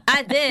time.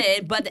 I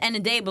did, but at the end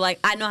of the day, but like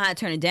I know how to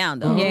turn it down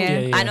though. Yeah.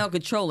 Yeah. I know how to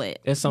control it.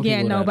 It's some Yeah,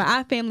 people no, that, but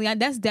our family,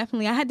 that's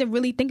definitely, I had to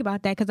really think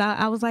about that because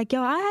I was like,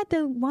 yo, I had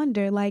to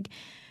wonder, like,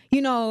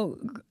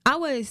 I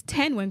was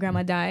 10 when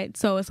grandma died.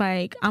 So it's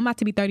like, I'm about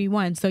to be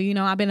 31. So,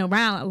 I've been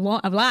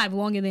alive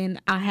longer than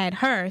I had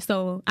her.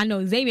 So I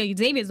know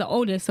Xavier's the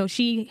oldest. So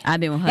I've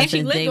been with her and she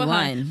since lived day with her.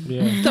 one.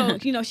 Yeah.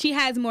 So, she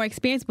has more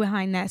experience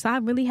behind that. So I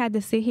really had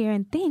to sit here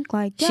and think,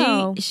 like,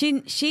 yo, She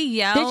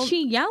yelled. did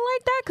she yell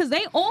like that? Because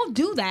they all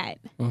do that.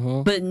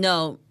 But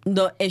no.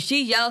 If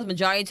she yells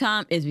majority of the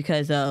time, it's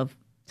because of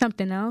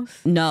Something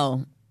else.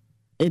 no.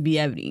 It'd be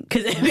everything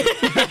because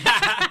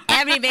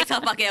everything makes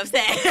her fucking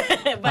upset.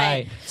 But,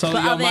 Right. So,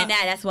 but yo, other than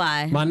that, that's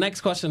why. My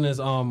next question is,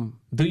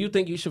 do you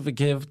think you should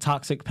forgive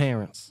toxic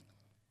parents?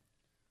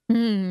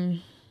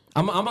 I'm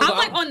I'm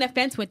like on the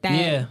fence with that.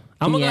 Yeah.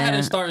 I'm gonna go ahead Yeah.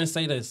 and start and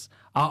say this.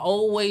 I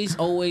always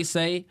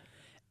say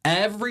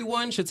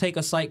everyone should take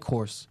a psych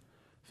course.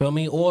 Feel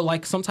me? Or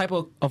like some type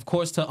of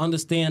course to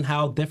understand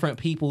how different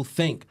people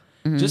think.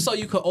 Just so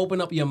you could open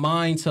up your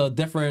mind to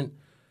different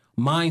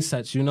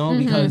mindsets,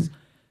 because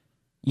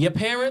your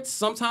parents,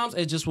 sometimes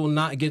it just will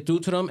not get through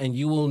to them, and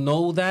you will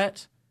know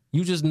that.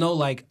 You just know,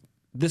 like,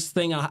 this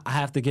thing I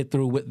have to get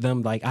through with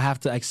them. Like, I have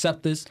to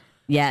accept this.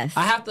 Yes.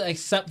 I have to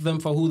accept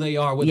them for who they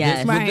are with Yes.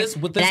 this,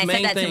 Right. with this and I main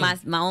said that thing.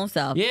 to my own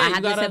self. Yeah, I you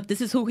have gotta- to accept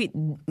this is who he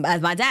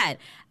as my dad.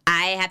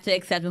 I have to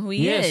accept him who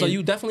he is. So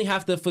you definitely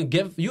have to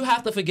forgive. You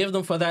have to forgive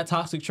them for that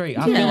toxic trait.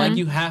 I feel Yeah. like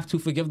you have to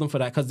forgive them for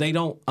that because they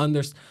don't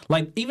understand.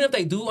 Like, even if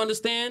they do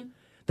understand,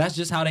 that's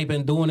just how they've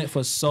been doing it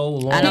for so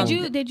long.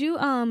 Did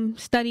you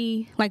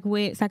study like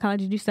with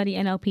psychology? Did you study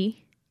NLP?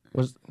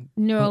 Was,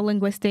 Neuro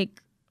linguistic.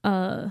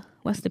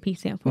 What's the P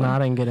stand for? no, I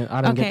didn't get it.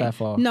 I didn't get that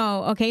far.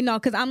 No,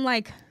 because I'm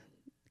like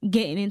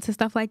getting into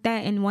stuff like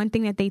that, and one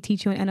thing that they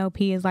teach you in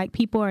NLP is like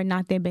people are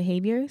not their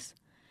behaviors.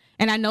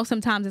 And I know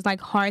sometimes it's like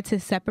hard to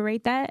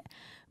separate that,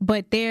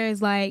 but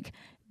there's like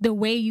the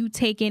way you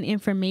take in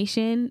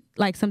information,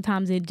 like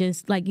sometimes it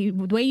just like the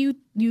way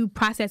you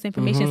process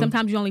information,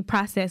 sometimes you only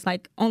process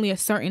like only a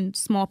certain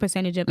small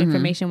percentage of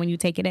information when you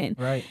take it in.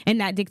 Right. And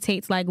that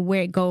dictates like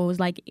where it goes.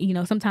 Like, you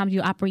know, sometimes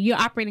you're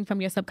operating from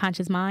your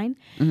subconscious mind.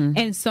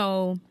 And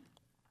so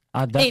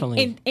I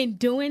definitely in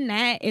doing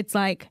that, it's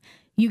like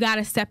you got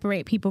to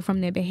separate people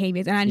from their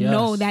behaviors. And I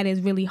know that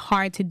is really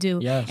hard to do.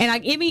 Yes. And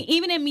like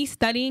even in me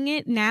studying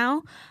it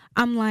now,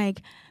 I'm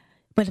like,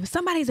 but if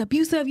somebody's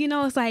abusive, you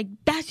know, it's like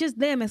that's just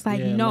them. It's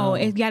like no,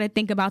 you got to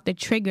think about the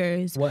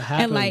triggers What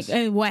happens,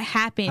 and what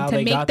happened how to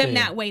they make got them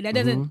there. that way. That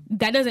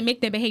doesn't make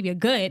their behavior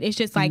good. It's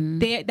just like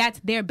that's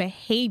their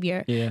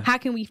behavior. Yeah. How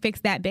can we fix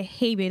that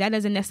behavior? That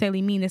doesn't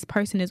necessarily mean this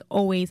person is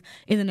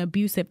an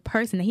abusive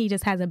person. He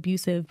just has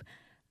abusive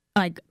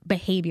like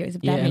behaviors,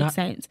 if that makes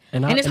sense.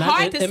 And it's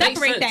hard to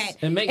separate that.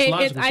 It makes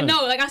logical sense. I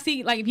know, like I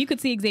see, like if you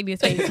could see Xavier's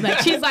face, like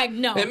she's like,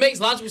 no. It makes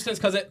logical sense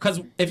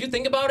because if you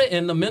think about it,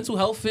 in the mental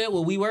health field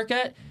where we work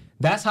at,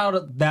 that's how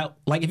that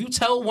like if you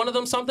tell one of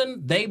them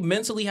something, they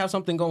mentally have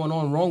something going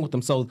on wrong with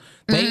them, so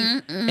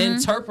they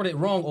interpret it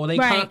wrong or they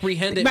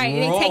comprehend it wrong.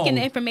 They're taking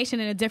the information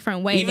in a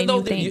different way. Even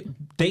than though you think.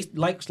 they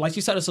like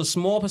you said, it's a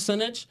small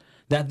percentage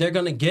that they're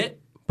gonna get.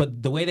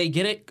 But the way they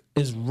get it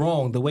is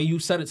wrong, the way you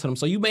said it to them.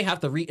 So you may have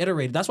to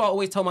reiterate it. That's why I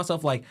always tell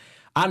myself, like,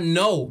 I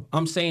know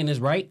I'm saying this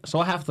right, so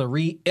I have to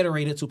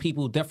reiterate it to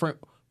people different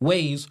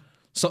ways.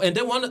 So and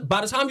then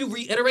by the time you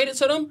reiterate it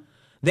to them,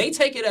 they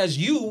take it as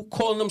you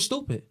calling them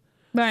stupid.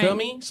 Right. Feel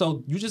me?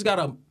 So you just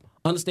gotta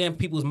understand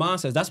people's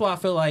mindsets. That's why I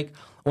feel like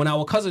on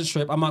our cousin's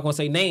trip, I'm not gonna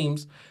say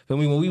names, but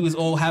when we was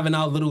all having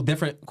our little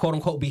different quote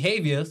unquote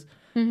behaviors,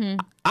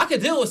 I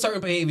could deal with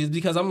certain behaviors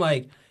because I'm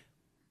like,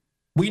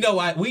 we know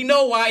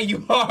why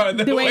you are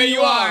the way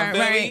you are,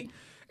 feel right?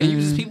 me?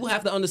 And people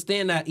have to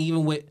understand that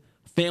even with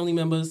family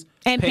members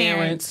and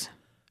parents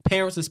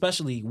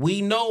especially,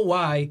 we know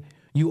why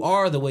you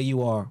are the way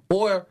you are,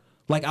 or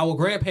like our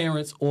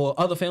grandparents or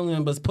other family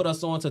members put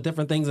us on to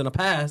different things in the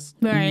past,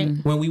 right?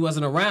 When we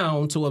wasn't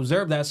around to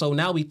observe that. So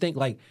now we think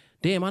like,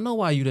 damn, I know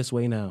why you this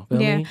way now. Feel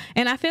me?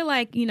 And I feel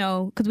like, you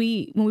know, because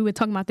when we were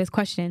talking about this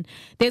question,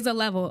 there's a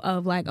level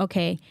of like,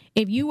 okay,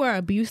 if you were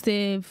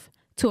abusive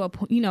to a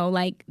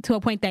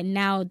point that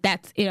now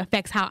it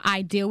affects how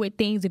I deal with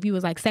things. If you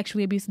was like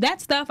sexually abusive, that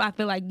stuff, I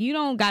feel like you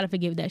don't gotta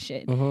forgive that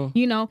shit.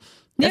 You know,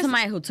 that's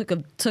somebody who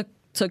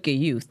took your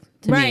youth.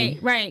 To me.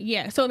 Right,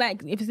 yeah. So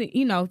like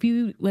if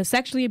you was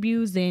sexually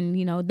abused, and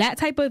you know that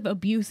type of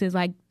abuse is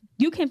like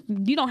you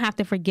don't have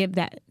to forgive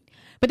that.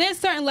 But there's a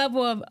certain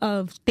level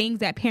of things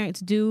that parents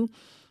do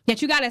that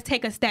you got to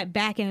take a step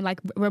back and like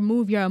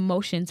remove your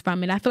emotions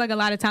from it. I feel like a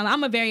lot of times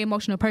I'm a very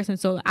emotional person,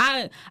 so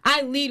I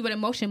lead with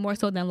emotion more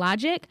so than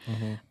logic.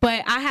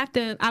 But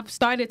I've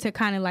started to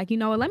kind of like, you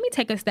know what, let me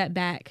take a step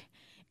back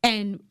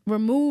and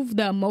remove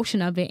the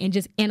emotion of it and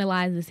just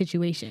analyze the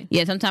situation.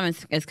 Yeah,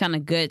 sometimes it's kind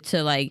of good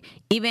to like,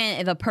 even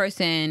if a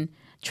person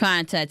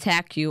trying to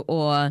attack you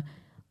or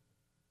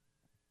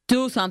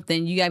do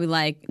something, you gotta be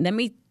like, let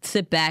me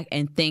sit back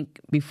and think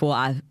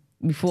before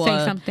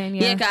say something.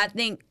 Yeah, 'cause I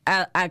think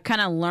I kind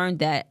of learned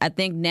that. I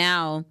think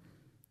now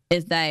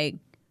it's like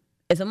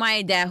it's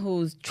somebody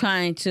who's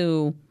trying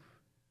to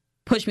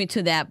push me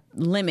to that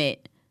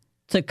limit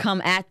to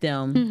come at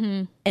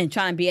them and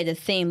trying to be at the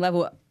same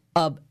level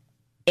of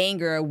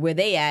anger where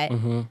they at.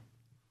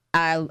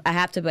 I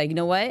have to be like, you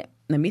know what?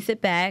 Let me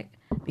sit back,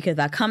 because if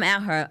I come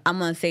at her, I'm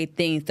gonna say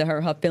things to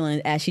her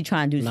feelings as she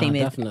trying to do the same.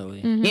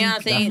 Definitely. You know what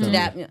I'm saying? To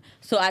that,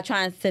 so I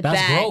try and sit That's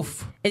back.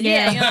 growth.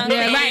 Yeah, you know what I'm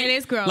saying? Right. It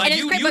is growth. Like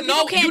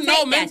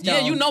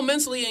you know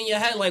mentally in your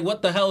head like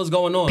what the hell is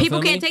going on.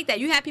 People feel can't me? take that.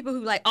 You have people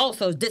who like, oh,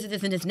 so this and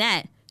this and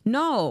that.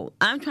 No,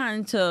 I'm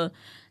trying to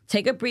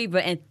take a breather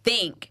and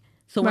think.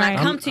 So when I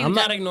come to you, I'm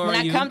not ignoring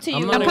when you. I come to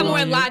you, I'm coming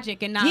with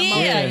logic and not emotion.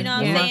 yeah, you know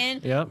what I'm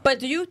saying? Yeah. But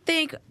do you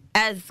think,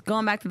 as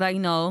going back to like,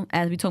 you know,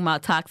 as we talking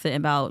about toxic,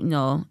 about, you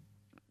know,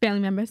 Family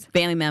members.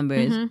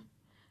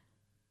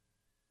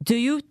 Do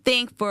you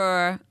think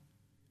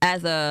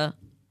as a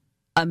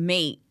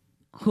mate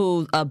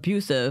who's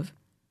abusive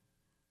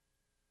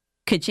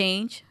could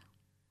change?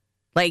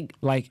 Like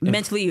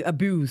mentally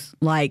abused,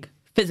 like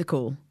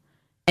physical,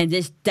 and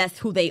just that's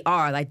who they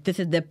are. Like this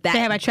is They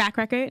have a track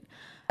record.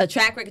 A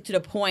track record to the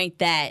point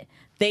that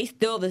they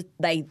still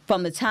like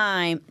from the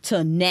time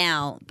to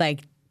now,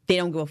 like they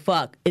don't give a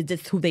fuck. This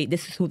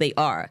is who they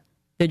are.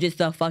 They're just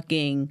a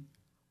fucking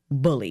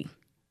bully.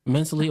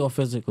 Mentally or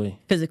physically?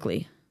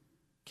 Physically.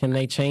 Can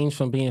they change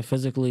from being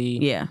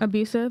physically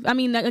abusive? I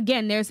mean, like,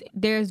 again,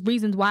 there's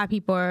reasons why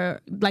people are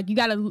like, you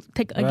got to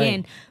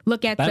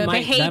look at the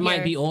behavior. That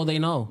might be all they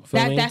know.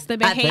 Feel me? That's the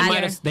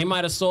behavior. They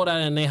might have saw that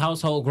in their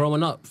household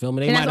growing up. Feel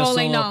me? And that's all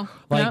they know.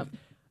 Like,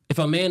 if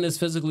a man is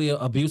physically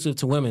abusive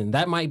to women,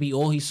 that might be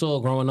all he saw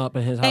growing up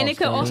in his house. And it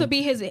could also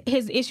be his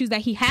issues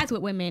that he has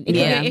with women. It could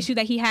be an issue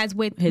that he has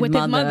with his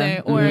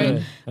mother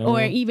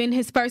or even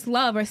his first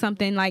love or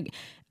something.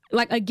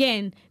 Like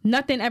again,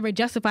 nothing ever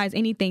justifies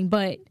anything,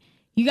 but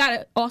you got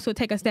to also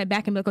take a step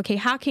back and be like, okay,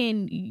 how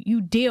can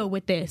you deal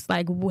with this?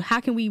 Like, how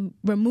can we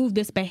remove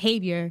this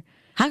behavior?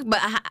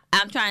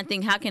 I'm trying to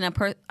think. How can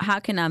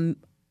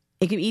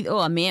it could be either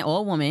a man or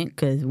a woman,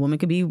 because women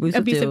could be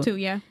abusive too.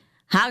 Yeah.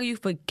 How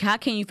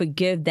can you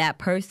forgive that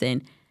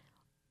person,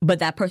 but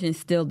that person's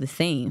still the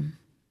same?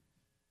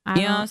 You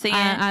know what I'm saying?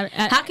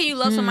 How can you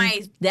love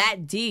somebody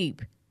that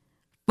deep,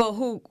 but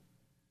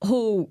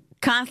who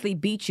constantly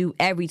beat you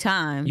every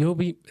time? You'll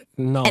be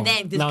no, and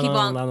then just keep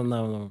on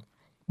no.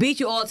 Beat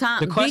you all the time.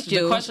 The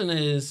question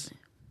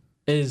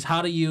is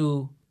how do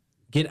you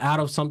get out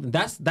of something?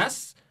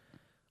 That's.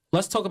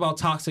 Let's talk about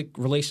toxic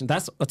relation.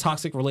 That's a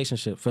toxic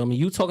relationship. Feel me?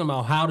 You talking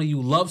about how do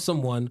you love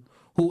someone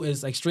who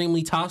is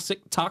extremely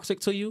toxic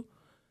to you?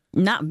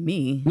 Not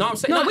me. No, I'm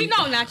saying we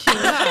know not you.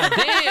 God,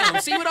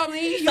 damn. See what I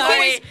mean?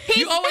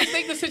 You always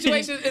think the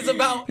situation is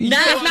about you. No,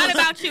 it's not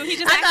about you. He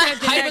just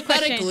asked a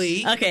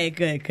hypothetically. Okay,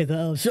 good. Because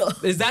I'm sure.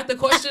 Is that the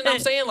question I'm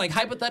saying? Like,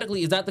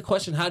 hypothetically, is that the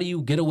question? How do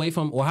you get away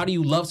from, or how do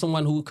you love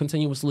someone who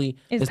continuously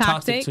is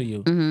toxic to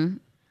you? Mm-hmm.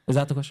 Is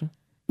that the question?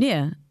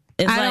 Yeah.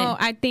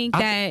 I think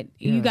that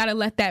you got to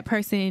let that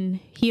person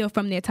heal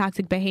from their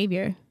toxic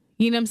behavior.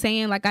 You know what I'm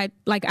saying? Like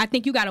I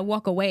think you got to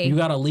walk away. You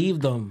got to leave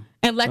them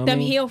and let them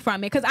heal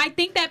from it. Because I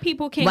think that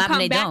people can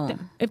come back.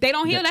 If they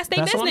don't heal, that's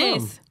their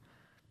business.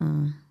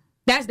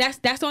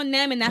 That's on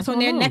them, and that's on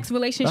their next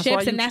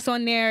relationships, and that's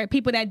on their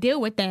people that deal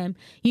with them.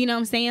 You know what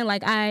I'm saying?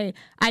 Like I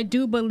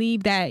do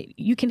believe that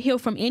you can heal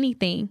from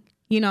anything.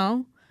 You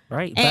know.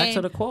 Right. Back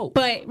to the quote.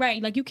 But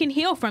like you can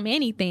heal from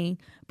anything,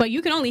 but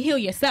you can only heal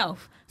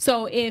yourself.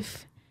 So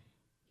if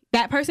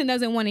that person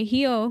doesn't want to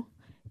heal,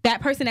 that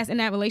person that's in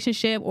that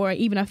relationship, or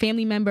even a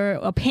family member,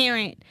 a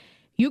parent,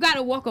 you got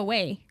to walk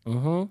away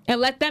and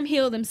let them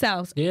heal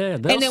themselves. Yeah,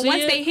 and then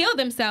once they heal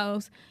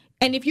themselves,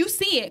 and if you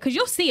see it, because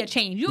you'll see a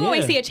change. You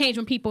always see a change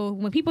when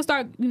people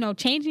start,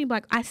 changing.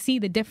 Like, I see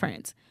the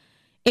difference.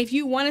 If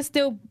you want to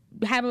still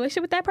have a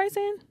relationship with that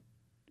person,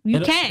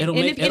 you can. And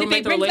if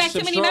it brings back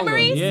too many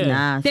memories,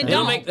 then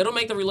don't. It'll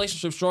make the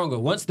relationship stronger.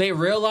 Once they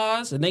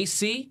realize and they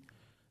see,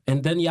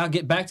 and then y'all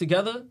get back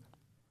together,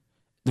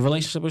 the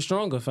relationship is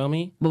stronger, feel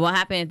me? But what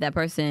happened if that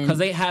person... Because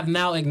they have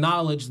now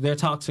acknowledged their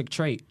toxic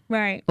trait.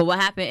 Right. But what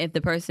happened if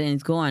the person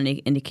is gone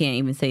and they can't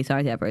even say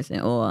sorry to that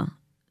person, or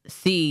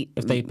see...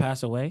 If they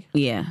pass away?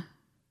 Yeah.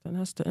 Then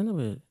that's the end of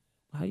it.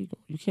 How you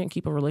can't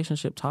keep a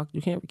relationship toxic.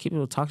 You can't keep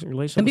a toxic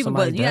relationship with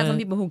somebody dead. You have some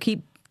people who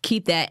keep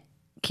that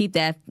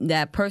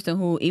person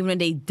who, even if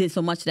they did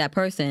so much to that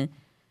person,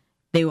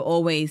 they will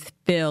always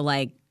feel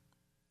like,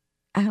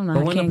 I don't know.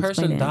 But when the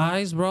person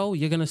dies, bro,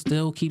 you're gonna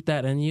still keep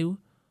that in you.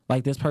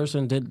 Like, this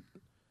person did.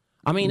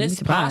 I mean,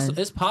 it's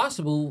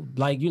possible.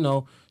 Like,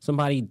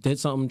 somebody did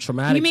something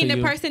traumatic. You mean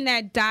the person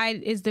that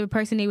died is the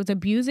person they was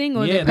abusing,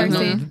 or the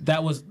person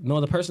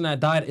the person that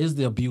died is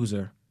the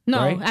abuser. No,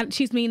 right?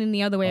 She's meaning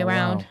the other way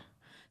around. Wow.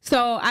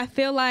 So I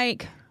feel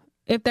like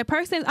if the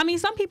person,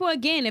 some people,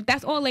 again, if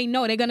that's all they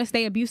know, they're gonna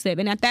stay abusive,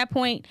 and at that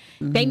point,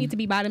 they need to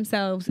be by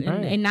themselves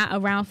and not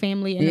around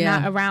family and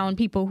not around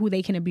people who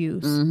they can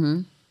abuse.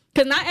 Mm-hmm.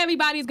 Because not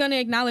everybody's going to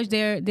acknowledge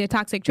their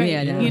toxic trait.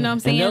 Yeah. You know what I'm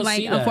saying?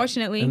 Like,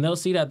 unfortunately. And they'll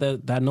see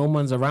that no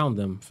one's around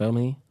them. Feel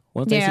me?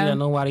 Once they see that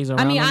nobody's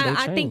around them,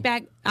 I think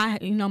back,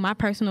 my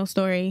personal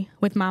story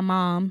with my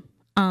mom,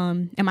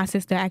 and my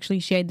sister actually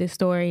shared this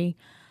story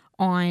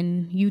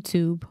on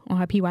YouTube, on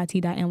her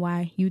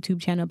pyt.ny YouTube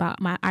channel, about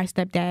our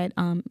stepdad,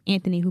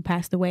 Anthony, who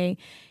passed away.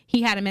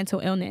 He had a mental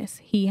illness.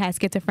 He had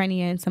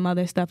schizophrenia and some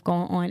other stuff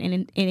going on,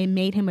 and it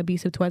made him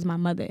abusive towards my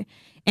mother.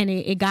 And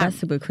it got... That's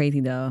super crazy,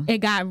 though. It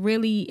got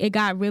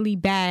really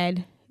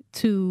bad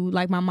to,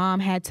 like, my mom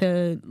had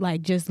to,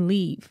 like, just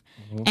leave.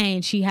 Mm-hmm.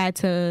 And she had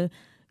to,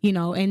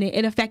 and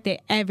it affected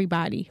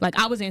everybody. Like,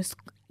 I was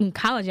in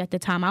college at the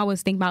time. I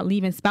was thinking about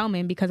leaving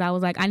Spelman because I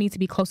was like, I need to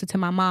be closer to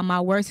my mom.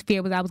 My worst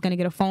fear was I was going to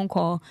get a phone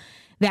call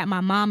that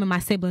my mom and my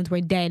siblings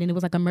were dead, and it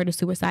was like a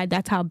murder-suicide.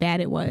 That's how bad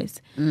it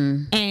was.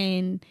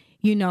 And,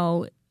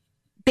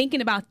 thinking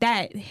about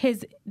that,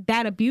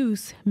 that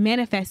abuse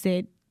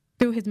manifested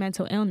through his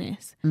mental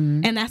illness.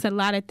 And that's a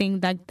lot of things.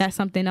 That's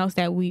something else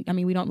that we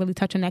don't really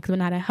touch on that because we're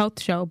not a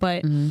health show,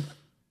 but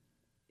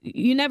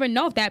you never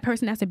know if that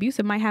person that's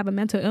abusive might have a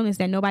mental illness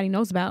that nobody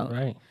knows about.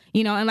 Right.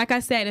 And like I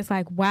said, it's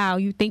like, wow,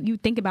 you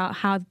think about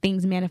how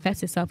things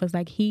manifest itself. It's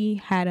like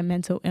he had a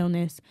mental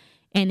illness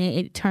and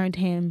it turned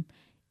him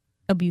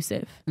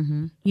abusive.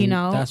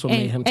 That's what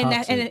made him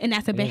toxic. And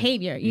that's a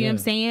behavior. You know what I'm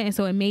saying? And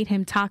so it made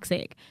him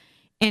toxic.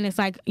 And it's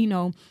like,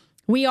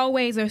 we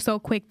always are so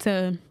quick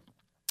to,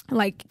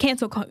 like,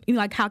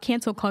 like how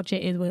cancel culture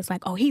is, where it's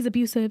like, oh, he's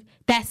abusive,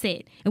 that's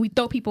it, and we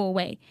throw people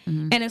away.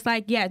 And it's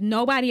like,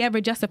 nobody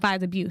ever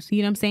justifies abuse.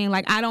 You know what I'm saying?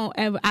 Like,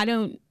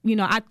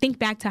 I think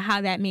back to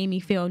how that made me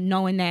feel,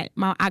 knowing that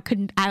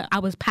I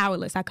was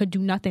powerless. I could do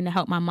nothing to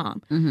help my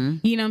mom.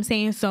 You know what I'm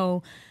saying?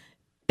 So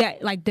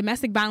that, like,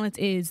 domestic violence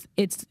it's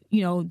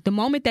the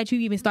moment that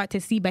you even start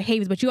to see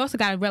behaviors, but you also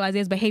got to realize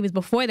there's behaviors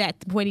before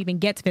it even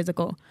gets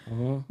physical.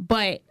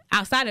 But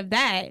outside of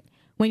that,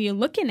 when you're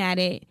looking at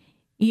it,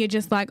 you're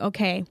just like,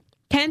 okay,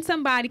 can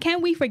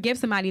we forgive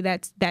somebody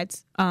that's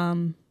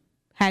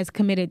has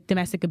committed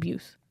domestic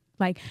abuse.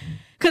 Like,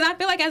 because I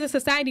feel like as a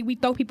society, we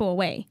throw people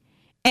away.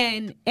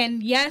 And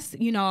yes,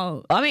 you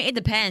know. I mean, it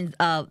depends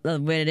of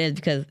what it is,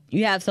 because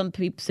you have some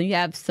people, so you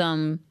have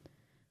some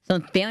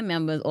family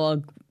members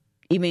or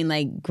even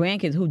like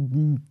grandkids who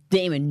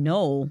didn't even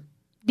know.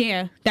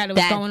 Yeah, that it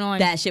was going on.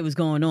 That shit was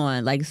going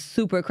on, like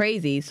super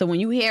crazy. So when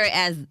you hear it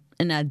as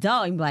an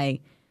adult, you're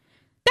like,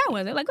 that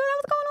wasn't like, oh,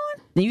 that was going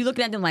on. Then you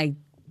looking at them like,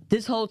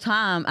 this whole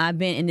time I've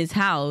been in this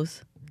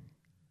house,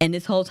 and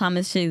this whole time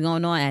this shit is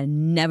going on, and I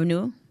never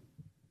knew.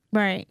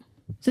 Right.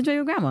 Since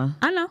your grandma.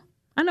 I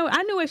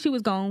knew where she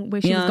was going,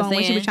 when she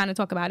was trying to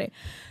talk about it.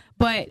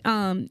 But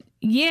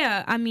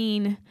yeah, I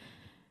mean,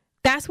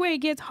 that's where it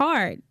gets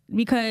hard,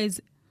 because,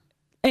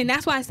 and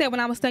that's why I said when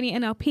I was studying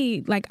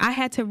NLP, like I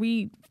had to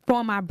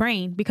reform my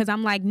brain, because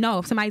I'm like, no,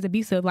 if somebody's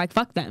abusive, like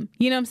fuck them.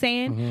 You know what I'm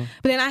saying? Mm-hmm.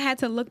 But then I had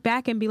to look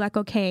back and be like,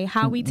 okay,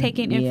 how we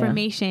taking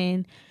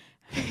information.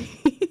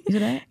 You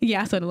that?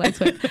 Yeah, I saw the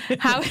lights.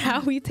 How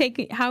we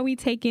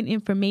taking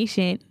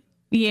information.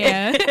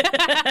 Yeah.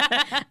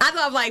 I thought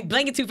I was like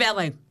blinking too fast,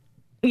 like.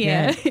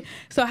 Yeah.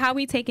 So how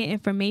we taking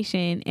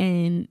information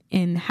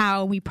and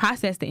how we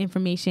process the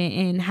information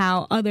and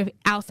how other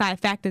outside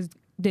factors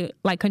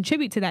like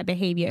contribute to that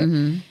behavior.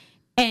 Mm-hmm.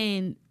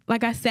 And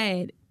like I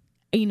said,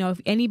 you know,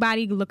 if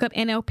anybody look up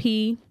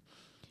NLP,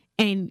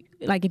 and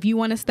like if you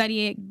want to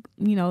study it,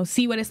 you know,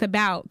 see what it's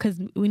about.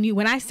 Because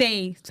when I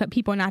say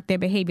people are not their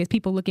behaviors,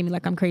 people look at me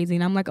like I'm crazy,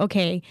 and I'm like,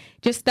 okay,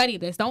 just study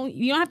this.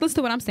 You don't have to listen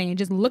to what I'm saying.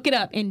 Just look it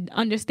up and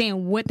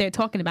understand what they're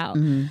talking about.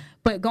 Mm-hmm.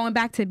 But going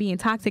back to being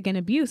toxic and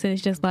abuse, and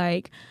it's just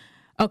like,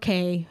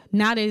 okay,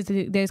 now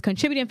there's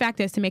contributing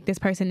factors to make this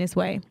person this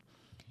way.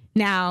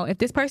 Now, if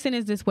this person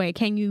is this way,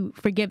 can you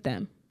forgive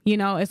them? You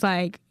know, it's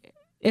like,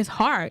 it's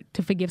hard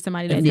to forgive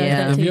somebody that does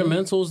that If to your you.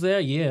 mental's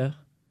there, yeah.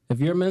 If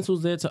your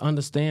mental's there to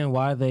understand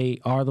why they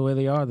are the way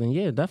they are, then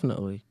yeah,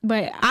 definitely.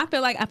 But I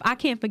feel like if I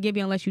can't forgive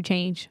you unless you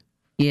change.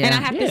 Yeah. And I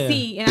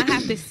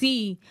have to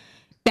see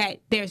that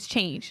there's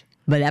change.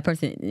 But that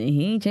person,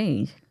 he ain't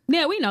changed.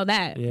 Yeah, we know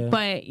that. Yeah.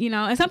 But, you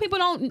know, and some people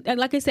don't,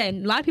 like I said,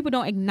 a lot of people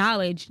don't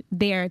acknowledge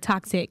their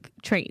toxic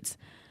traits.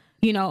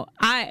 You know,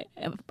 I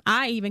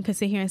even could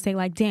sit here and say,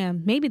 like,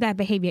 damn, maybe that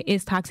behavior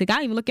is toxic.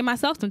 I even look at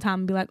myself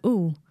sometimes and be like,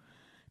 ooh,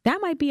 that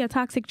might be a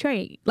toxic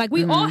trait. Like,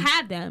 we all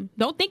have them.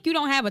 Don't think you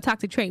don't have a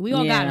toxic trait. We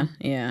all got them.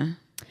 Yeah.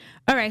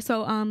 All right,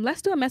 so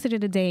let's do a message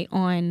of the day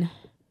on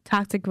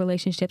toxic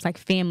relationships, like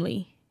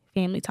family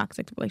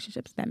toxic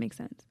relationships. If that makes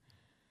sense.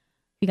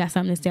 You got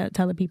something to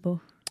tell the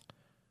people?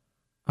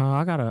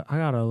 I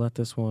gotta let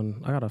this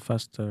one. I gotta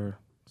fester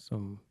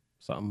something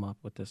up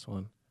with this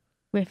one.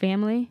 With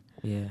family?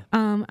 Yeah.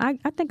 I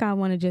think I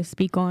want to just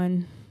speak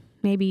on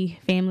maybe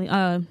family,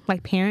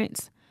 like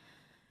parents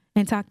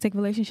and toxic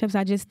relationships.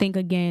 I just think,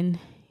 again,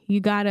 you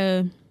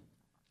gotta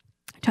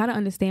try to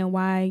understand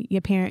why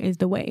your parent is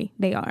the way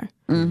they are.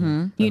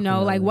 Mm-hmm. You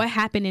know, like what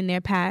happened in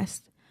their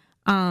past.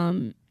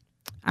 I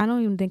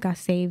don't even think I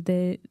saved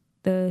the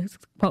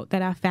quote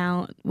that I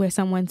found where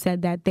someone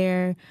said that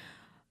their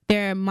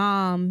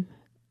mom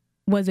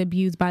was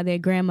abused by their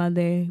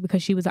grandmother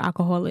because she was an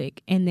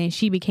alcoholic, and then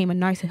she became a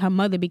narcissist. Her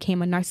mother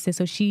became a narcissist,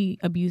 so she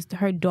abused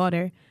her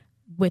daughter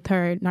with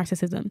her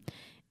narcissism,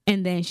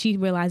 and then she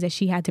realized that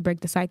she had to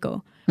break the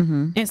cycle.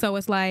 Mm-hmm. And so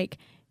it's like,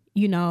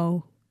 you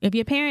know, if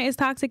your parent is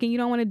toxic and you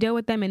don't want to deal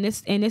with them, and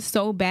it's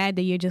so bad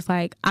that you're just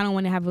like, I don't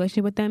want to have a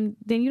relationship with them,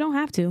 then you don't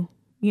have to,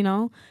 you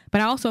know.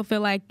 But I also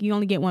feel like you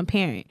only get one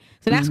parent,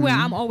 so that's where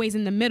I'm always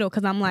in the middle,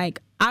 because I'm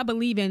like, I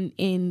believe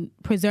in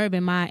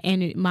preserving my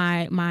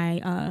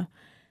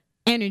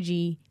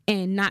energy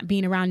and not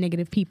being around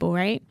negative people,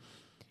 right?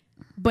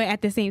 But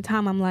at the same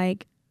time, I'm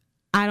like,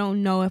 I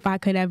don't know if I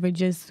could ever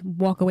just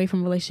walk away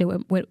from a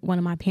relationship with one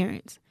of my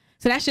parents.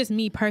 So that's just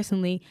me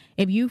personally.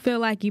 If you feel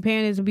like your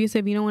parent is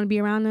abusive, you don't want to be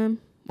around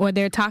them, or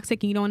they're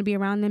toxic and you don't want to be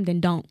around them,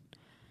 then don't.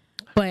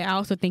 But I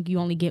also think you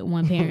only get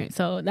one parent.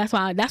 So that's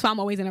why I'm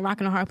always in a rock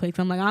and a hard place.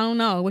 I'm like, I don't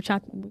know,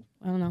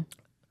 I don't know.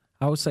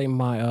 I would say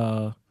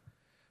my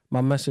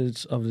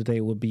message of the day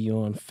would be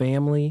on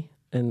family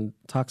and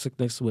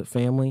toxicness with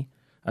family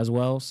as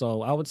well.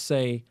 So I would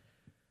say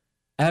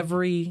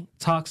every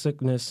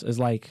toxicness is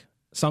like,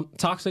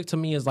 toxic to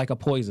me is like a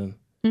poison.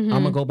 Mm-hmm.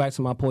 I'm gonna go back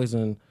to my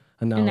poison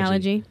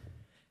analogy.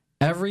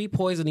 Every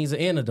poison needs an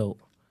antidote.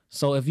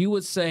 So if you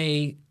would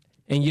say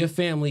in your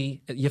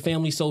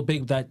family's so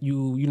big that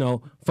you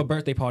know, for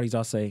birthday parties,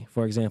 I'll say,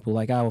 for example,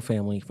 like our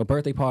family, for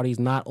birthday parties,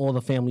 not all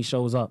the family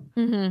shows up.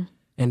 Mm-hmm.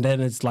 And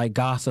then it's like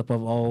gossip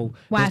of,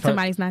 why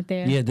somebody's not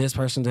there. Yeah, this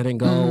person didn't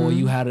go, or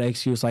you had an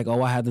excuse like,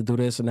 I had to do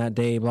this on that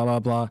day, blah blah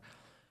blah.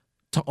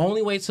 The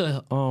only way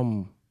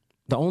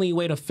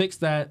to fix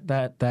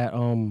that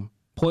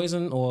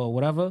poison or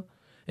whatever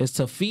is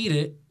to feed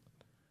it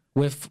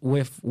with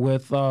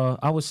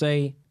I would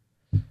say,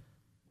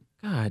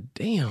 God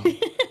damn.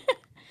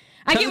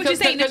 I get what you're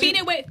saying. To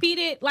feed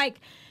it like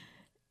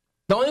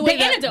the only way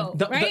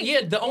antidote,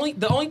 right?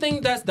 The only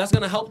thing that's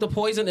gonna help the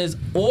poison is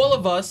all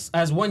of us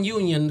as one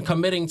union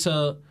committing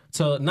to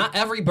to not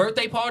every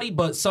birthday party,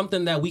 but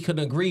something that we could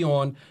agree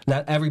on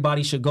that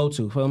everybody should go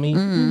to. Feel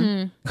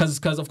me?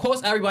 Because of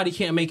course everybody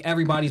can't make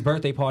everybody's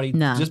birthday party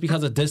just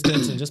because of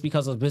distance and just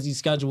because of busy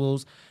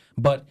schedules.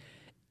 But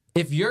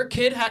if your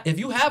kid, if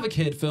you have a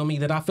kid, feel me,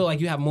 then I feel like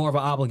you have more of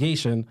an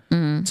obligation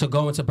to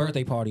go into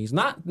birthday parties.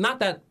 Not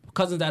that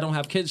cousins that don't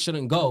have kids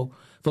shouldn't go.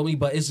 Feel me?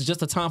 But it's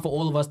just a time for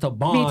all of us to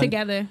bond Be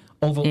together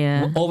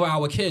over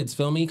our kids.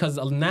 Feel me? Because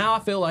now I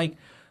feel like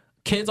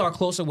kids are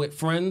closer with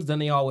friends than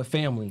they are with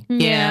family.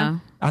 Yeah.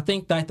 I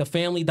think that the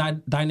family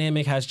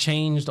dynamic has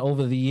changed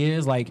over the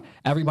years. Like,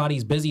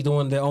 everybody's busy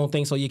doing their own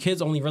thing, so your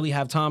kids only really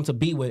have time to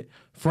be with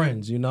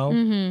friends, you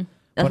know?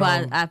 That's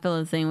why I feel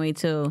the same way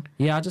too.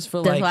 Yeah, I just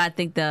feel That's why I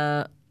think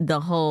the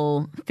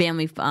whole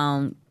family,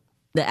 the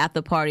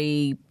after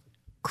party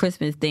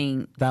Christmas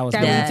thing that was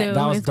That we do.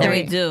 That was It's dope. that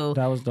we do.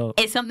 That was dope.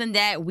 It's something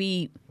that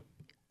we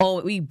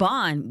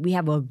bond. We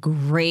have a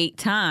great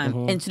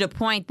time, and to the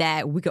point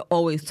that we could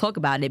always talk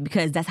about it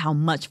because that's how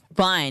much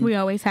fun We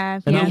always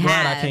have. And Yeah. I'm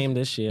glad I have. came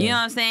this year. You know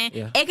what I'm saying?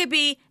 Yeah. It could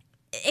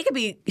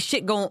be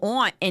shit going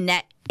on in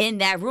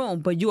that room,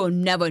 but you will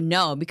never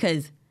know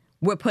because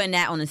we're putting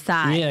that on the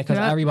side. Yeah, because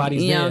Yep.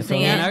 everybody's You know there. what I'm So,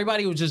 and saying?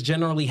 everybody was just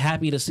generally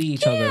happy to see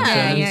each other. feel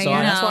me? yeah, So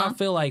yeah. that's why I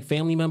feel like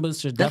family members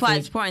should That's why definitely.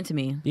 it's important to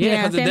me. Yeah,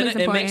 Yeah, because then family's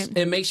it makes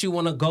important. you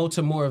want to go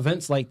to more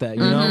events like that,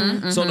 you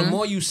know? So the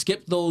more you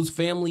skip those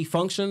family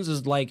functions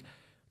is like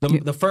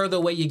the further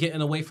away you're getting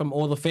away from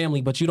all the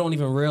family, but you don't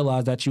even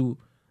realize that you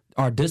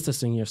are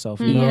distancing yourself,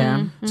 you know?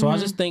 Yeah. So I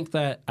just think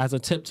that as a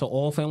tip to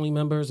all family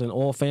members and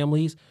all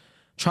families,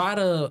 try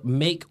to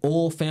make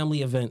all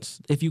family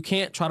events. If you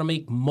can't, try to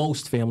make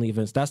most family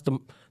events. That's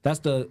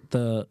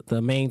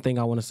the main thing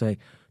I want to say.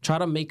 Try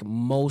to make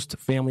most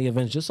family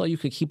events just so you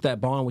could keep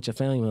that bond with your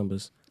family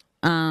members.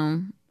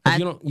 'Cause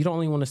you don't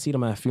only want to see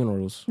them at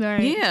funerals.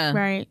 Right. Yeah.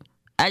 Right.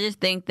 I just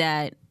think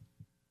that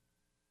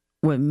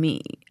with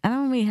me, I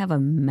don't really have a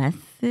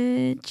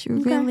message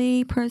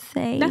really per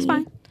se. That's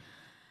fine.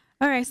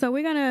 All right, so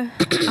we're gonna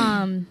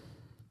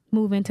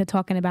move into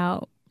talking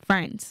about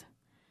friends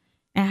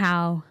and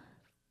how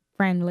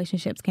friend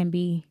relationships can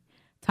be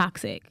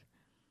toxic.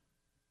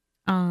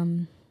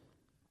 I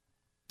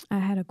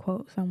had a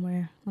quote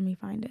somewhere. Let me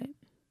find it.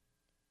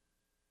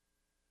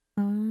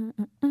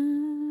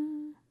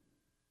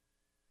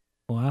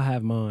 Well, I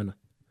have mine,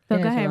 So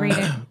Yeah, go ahead, so, read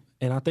it.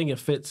 and I think it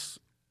fits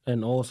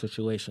in all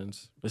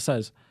situations. It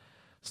says,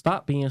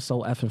 "Stop being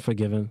so effing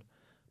forgiving.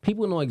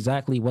 People know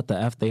exactly what the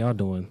F they are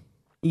doing.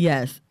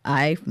 Yes,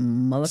 I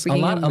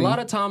motherfucking A lot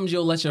of times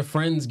you'll let your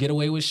friends get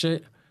away with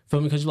shit, feel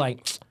me? Because you're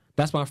like,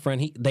 that's my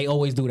friend. They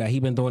always do that. He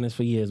been doing this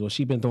for years. Well,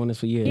 she been doing this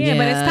for years. Yeah,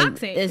 but it's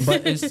toxic.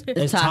 But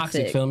it's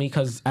toxic, feel me?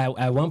 Because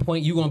at one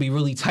point you gonna be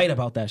really tight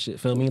about that shit,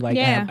 feel me? Like,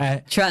 Yeah.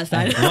 Trust.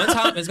 I one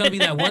time it's gonna be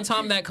that one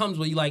time that comes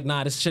where you like,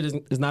 nah, this shit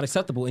is not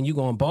acceptable, and you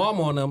gonna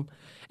bomb on them,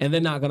 and they're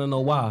not gonna know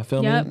why,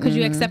 feel Yep, me? because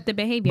you accept the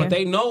behavior. But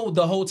they know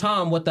the whole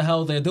time what the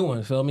hell they're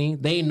doing, feel me?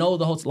 They know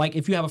the whole, like,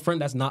 if you have a friend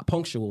that's not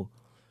punctual,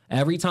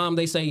 every time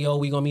they say, yo,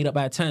 we gonna meet up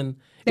at 10,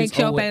 They it's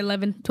show up always- at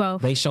 11,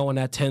 12. they showing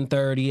at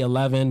 10:30,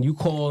 11. You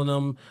calling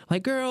them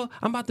like, girl,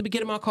 I'm about to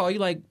get in my car. You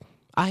like,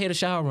 I hear the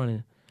shower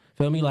running.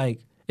 Feel me?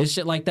 Like, it's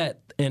shit like that.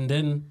 And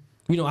then,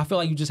 you know, I feel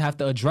like you just have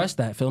to address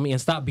that, feel me?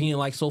 And stop being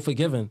like so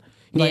forgiving.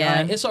 You're like, Yeah. all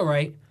right, it's all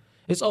right.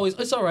 It's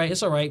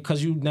all right.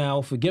 Because you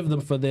now forgive them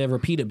for their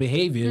repeated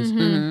behaviors.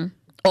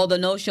 Or the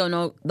no show,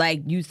 no,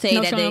 like you say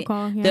No that show, they, no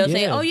call, yeah. they'll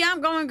say, Yeah. oh yeah, I'm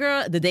going,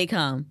 girl. The day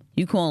come,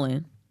 you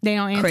calling, They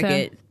don't answer.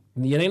 cricket.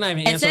 Yeah, they not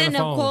even Instead answering of the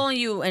them phone. calling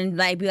you and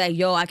like be like,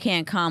 yo, I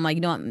can't come. Like,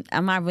 you know,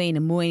 I'm not really in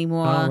the mood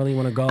anymore. I don't really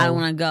wanna go. I don't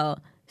want to go.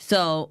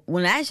 So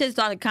when that shit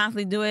started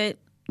constantly do it,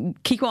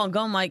 keep on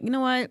going. I'm like, you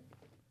know what?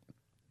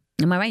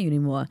 I'm not writing you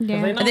anymore.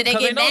 Yeah. They know- And then they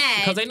 'cause get know, mad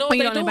Because they know when what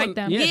you they're don't doing. invite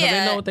them. Yeah, 'cause Yeah.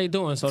 they know what they're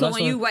doing. So So that's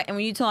when you write and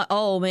when you talk,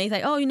 oh man, he's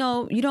like, oh, you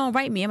know, you don't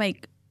write me. I'm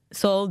like,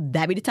 so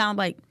that be the time I'm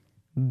like,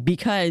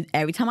 because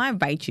every time I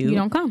invite you, You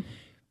don't come.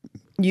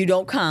 you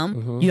don't come,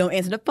 Mm-hmm. you don't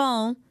answer the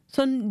phone.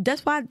 So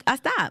that's why I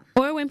stopped.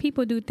 Or when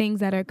people do things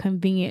that are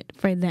convenient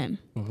for them.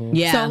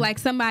 Yeah. So like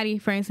somebody,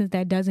 for instance,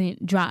 that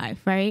doesn't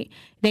drive, right?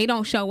 They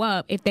don't show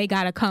up if they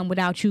gotta come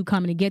without you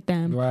coming to get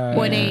them, Right.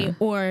 or they,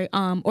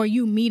 or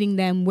you meeting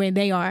them where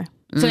they are,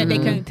 so that they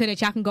can, so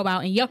that y'all can go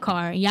out in your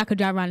car and y'all can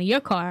drive around in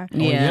your car, on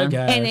Yeah. your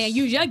gas. and then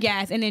use your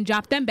gas, and then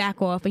drop them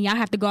back off, and y'all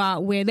have to go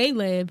out where they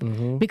live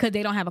because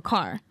they don't have a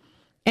car.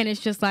 And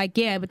it's just like,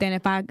 yeah, but then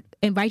if I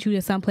invite you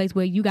to some place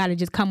where you gotta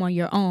just come on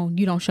your own,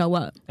 you don't show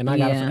up, And I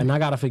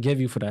gotta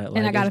forgive you for that. and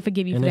I Like, gotta it's-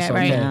 forgive you and for it's that,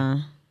 right? okay. Yeah.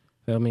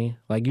 Feel me?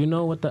 Like, you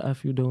know what the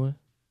F you doing?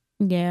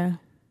 Yeah,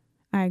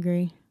 I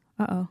agree.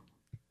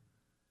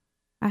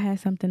 I had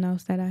something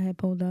else that I had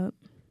pulled up.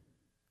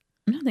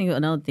 I'm trying to think of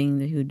another thing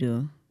that you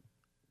do.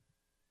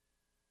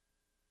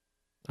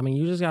 I mean,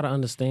 you just gotta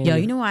understand. Yo,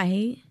 you know what I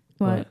hate?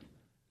 What?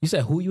 You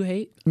said who you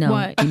hate? No.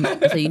 What?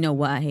 So you know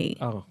what I hate?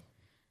 Oh,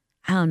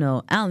 I don't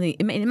know. I don't think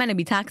it might not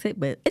be toxic,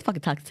 but it's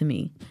fucking toxic to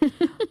me.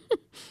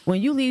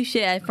 When you leave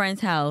shit at a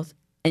friend's house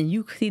and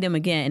you see them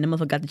again and the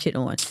motherfucker got the shit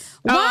on.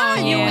 Why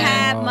you yeah.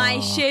 have my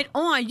shit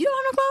on? You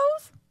don't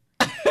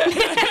have no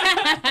clothes?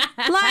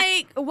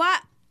 Like, why?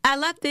 I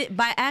left it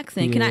by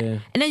accident. Can I? Yeah.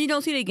 And then you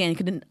don't see it again.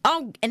 And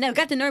then I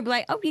got the nerve to be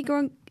like, okay,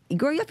 girl,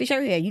 you left your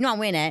shirt here. You know I'm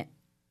wearing that.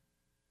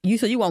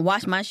 So you want to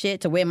wash my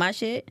shit to wear my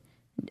shit?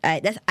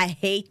 I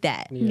hate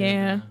that.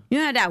 Yeah. You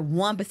know that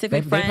one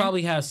specific They friend.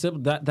 probably have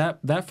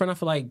that friend. I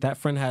feel like that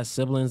friend has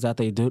siblings that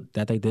they did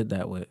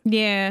that with.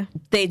 Yeah.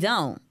 They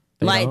don't.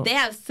 They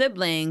have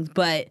siblings,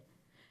 but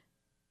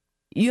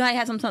you might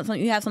have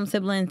you have some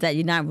siblings that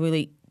you're not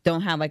really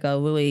don't have like a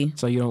really.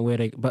 So you don't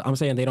wear but I'm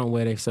saying they don't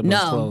wear their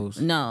siblings'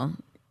 clothes. No.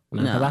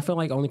 Because I feel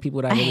like only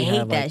people that I really hate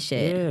have that like,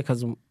 shit. Yeah,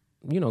 because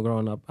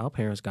growing up, our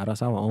parents got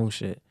us our own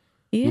shit.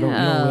 Yeah. You don't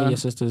wear your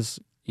sister's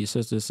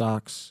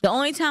socks. The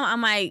only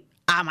time I ain't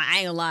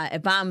gonna lie,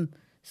 if I'm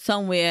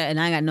somewhere and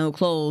I got no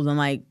clothes, I'm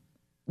like,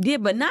 yeah,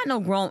 but not no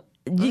grown.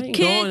 I ain't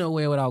going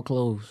nowhere without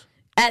clothes.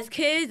 As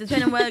kids,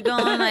 depending on where they're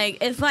going, like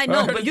it's like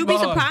no, but you be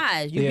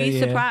surprised. You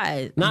be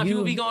surprised. Now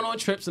people be going on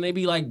trips and they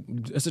be like,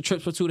 it's a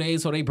trip for 2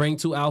 days, so they bring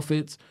 2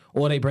 outfits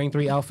or they bring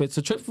 3 outfits.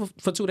 A trip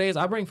for 2 days,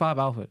 I bring 5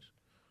 outfits.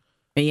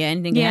 Yeah,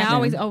 anything. Yeah, I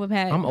always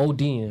overpack. I'm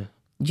ODing.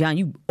 John,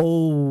 you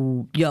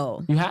old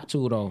yo. You have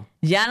to though.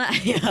 John,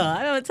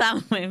 I know a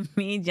time when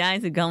me and John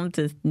used to come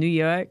to New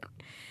York,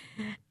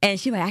 and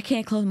she like, I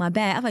can't close my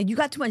bag. I'm like, you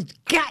got too much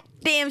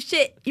goddamn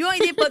shit. You only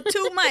did for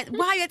 2 months.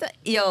 Why you have to?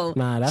 Yo,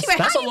 Nah, that's like,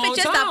 a how you long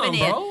fit your stuff in time,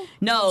 there? bro.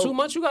 No, 2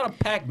 months you gotta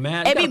pack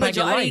mad. You Every gotta pack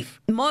your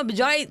life.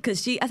 majority,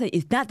 because I said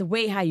it's not the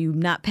way how you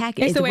not pack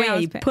it. It's the way how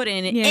you put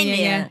it in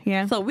there.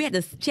 Yeah. So she had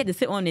to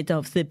sit on it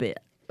to sip it.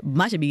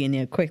 Mine should be in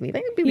there quickly.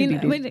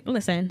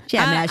 Listen, She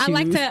had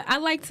mad I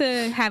like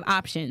to have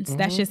options.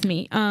 That's just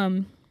me.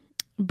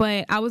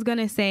 But I was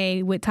gonna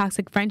say with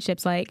toxic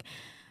friendships, like,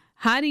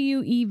 how do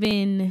you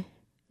even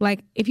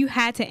like if you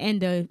had to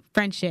end a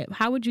friendship,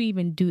 how would you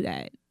even do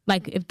that?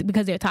 Like,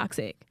 because they're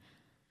toxic.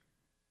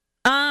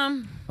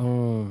 I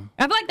feel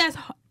like that's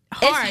hard.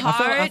 It's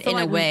hard in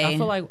a way. I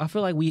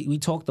feel like we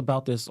talked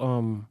about this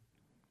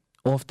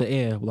off the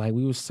air. Like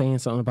we were saying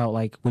something about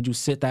like, would you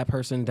sit that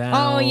person down?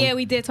 Oh yeah,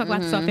 we did talk about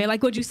this off air.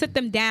 Like, would you sit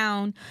them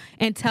down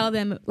and tell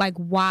them like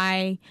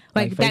why,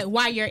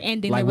 why you're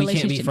ending the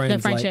relationship, the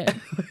friendship?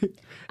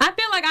 I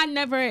feel like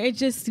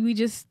we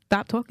just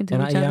stopped talking to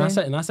each other. I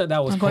said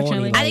that was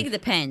Unfortunately. corny. I think it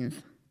depends.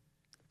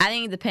 I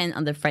think it depends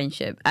on the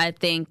friendship. I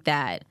think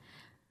that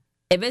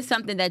if it's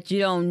something that you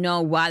don't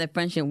know why the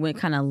friendship went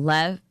kind of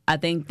left, I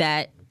think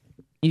that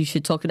you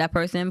should talk to that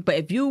person. But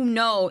if you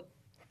know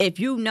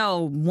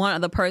one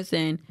other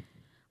person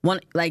know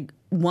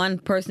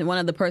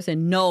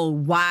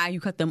why you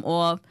cut them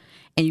off,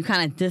 and you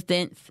kind of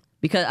distance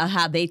because of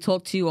how they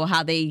talk to you or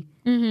how they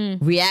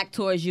react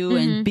towards you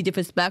and be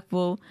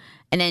disrespectful,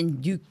 and then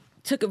you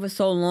took it for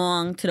so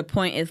long to the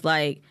point it's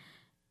like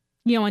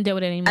you don't want to deal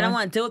with it anymore. I don't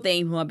want to deal with it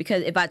anymore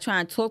because if I try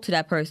and talk to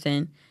that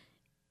person,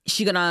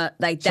 she gonna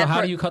like that. So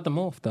how do you cut them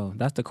off though?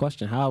 That's the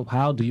question.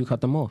 How do you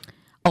cut them off?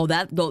 Oh,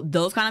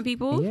 those kind of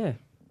people? Yeah.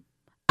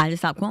 I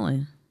just stop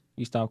calling.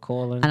 You stop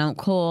calling. I don't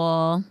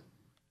call.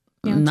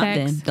 Don't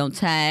nothing. text. Don't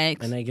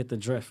text. And they get the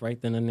drift right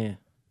then and there.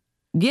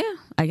 Yeah,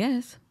 I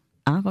guess.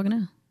 I don't fucking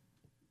know.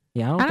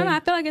 Yeah, I don't know.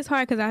 I feel like it's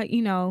hard because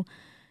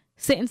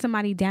sitting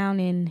somebody down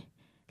and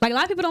like a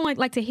lot of people don't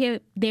like to hear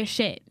their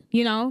shit.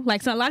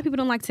 Like so a lot of people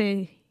don't like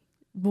to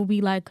will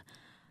be like,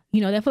 they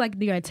feel like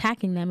you're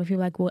attacking them if you're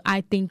like, well,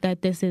 I think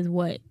that this is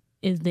what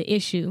is the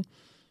issue,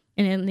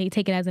 and then they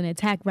take it as an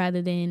attack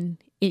rather than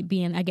it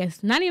being, I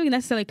guess, not even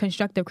necessarily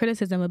constructive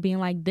criticism, but being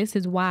like, this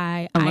is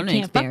why I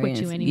can't fuck with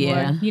you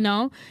anymore.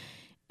 Yeah.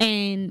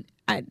 And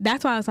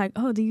that's why I was like,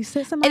 oh, do you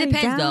sit somebody down? It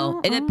depends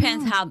though. It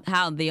depends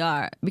how they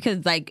are,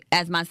 because like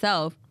as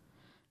myself,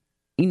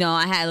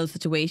 I had a little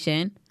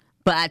situation,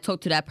 but I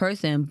talked to that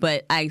person,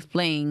 but I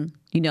explained,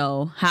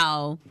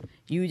 how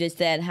you just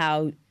said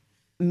how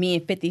me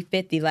and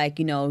 50-50, like,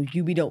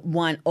 you be the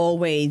one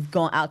always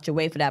going out your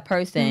way for that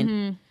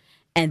person,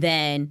 and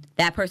then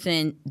that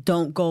person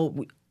don't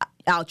go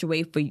out your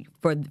way for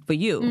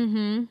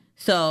you.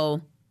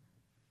 So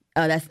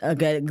that's a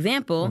good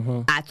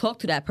example. I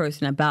talked to that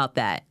person about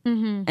that,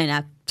 and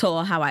I told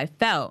her how I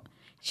felt.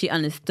 She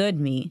understood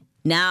me.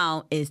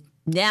 Now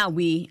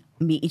we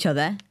meet each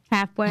other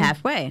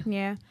halfway.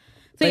 Yeah.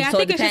 So I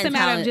think it's just a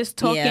matter of just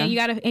talking. Yeah.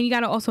 You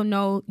gotta also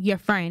know your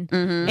friend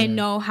and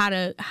know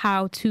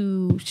how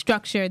to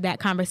structure that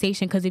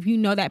conversation. Because if you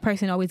know that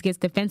person always gets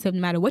defensive, no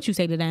matter what you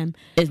say to them,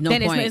 there's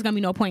gonna be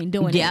no point in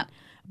doing it.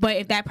 But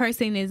if that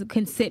person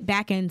can sit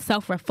back and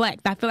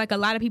self-reflect, I feel like a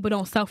lot of people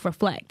don't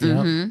self-reflect.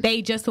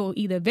 They just will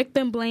either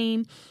victim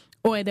blame,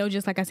 or they'll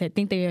just, like I said,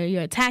 think that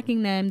you're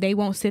attacking them. They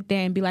won't sit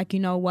there and be like, you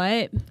know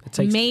what,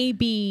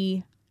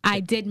 maybe I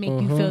did make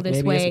you feel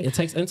this way. It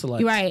takes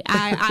intellect. Right.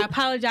 I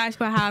apologize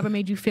for however I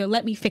made you feel.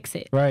 Let me fix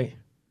it. Right.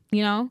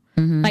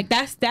 Like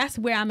that's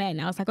where I'm at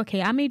now. It's like,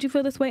 okay, I made you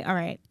feel this way. All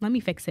right, let me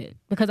fix it,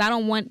 because I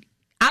don't want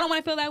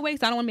to feel that way,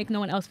 so I don't want to make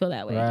no one else feel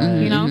that way.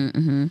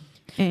 Right.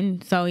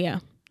 And so yeah.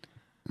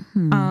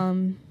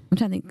 I'm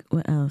trying to think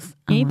what else.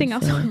 Anything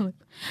else?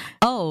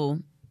 Oh,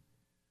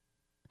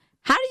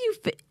 how do you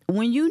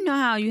when you know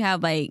how you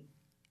have like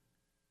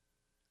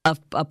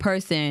a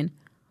person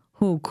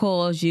who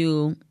calls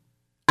you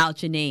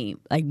out your name.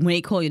 Like when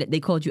they call you, they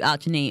called you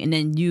out your name, and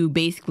then you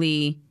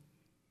basically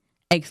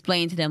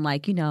explain to them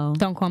like,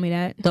 Don't call me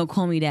that. don't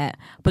call me that,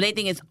 but they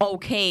think it's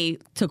okay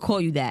to call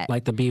you that.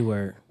 Like the B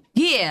word.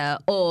 Yeah,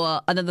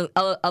 or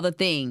other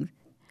things.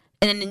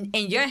 And then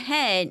in your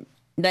head,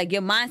 like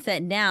your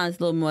mindset now is a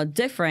little more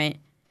different.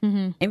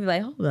 And be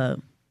like, hold up.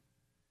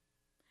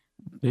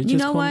 Did You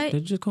know what?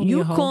 Did you just call me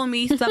You a hoe? call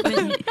me something.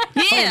 Oh,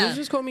 did Yeah. you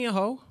just call me a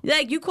hoe?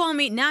 Like you call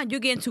me, now you're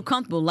getting too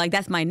comfortable. Like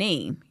that's my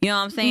name. You know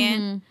what I'm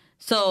saying?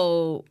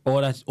 So,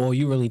 Or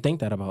you really think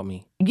that about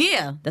me?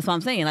 yeah, that's what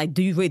I'm saying. Like,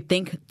 do you really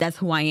think that's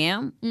who I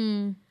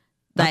am?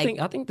 Like,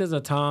 I think there's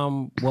a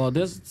time. Well,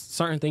 there's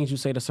certain things you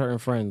say to certain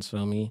friends.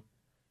 Feel me?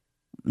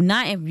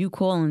 not if you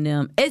calling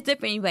them. It's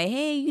different. You like,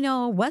 hey,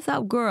 what's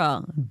up,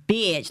 girl?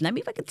 Bitch. Let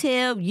me fucking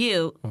tell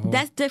you.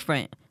 That's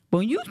different. But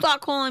when you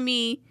start calling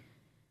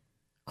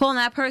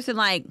that person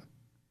like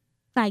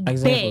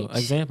bitch.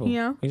 Example. You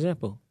know?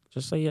 Example.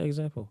 Just say your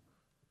example.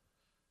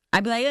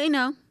 I'd be like,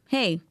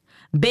 hey,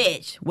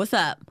 bitch, what's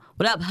up?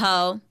 What up,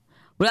 hoe?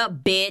 What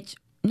up, bitch?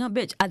 No,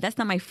 bitch, that's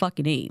not my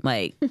fucking name.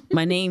 Like,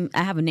 my name,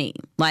 I have a name.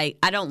 Like,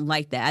 I don't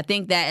like that. I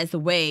think that as a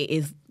way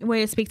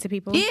to speak to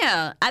people.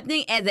 Yeah, I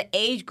think as an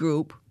age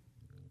group,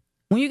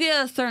 when you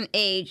get a certain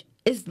age,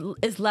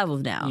 it's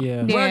levels now.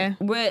 Yeah.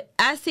 Yeah.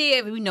 I see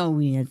it, we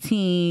in the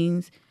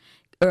teens,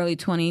 early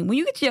 20s. When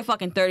you get to your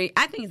fucking 30,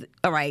 I think,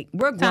 all right,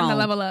 we're grown. Time to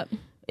level up.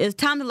 It's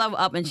time to level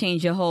up and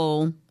change your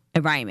whole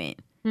environment.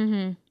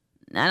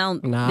 I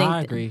don't think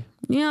I agree.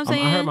 You know what I'm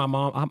saying? I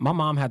heard my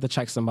mom had to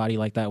check somebody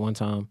like that one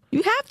time.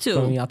 You have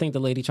to. I think the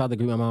lady tried to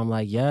greet my mom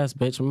like, yes,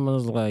 bitch. My mom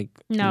was like,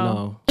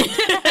 No.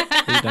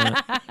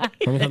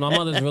 Because my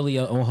mother's really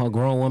a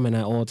grown woman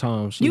at all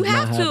times. She's You not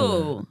have having to.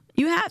 that.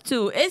 You have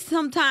to. It's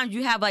sometimes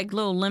you have like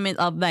little limits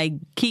of like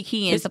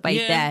kiki and stuff like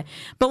that.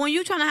 But when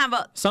you're trying to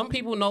have Some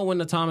people know when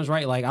the time is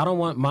right. Like I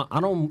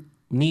don't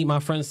need my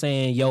friends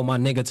saying "yo, my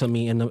nigga" to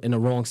me in the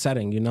wrong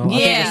setting.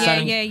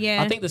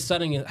 Yeah. I think the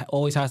setting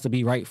always has to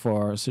be right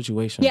for a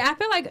situation. Yeah, I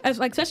feel like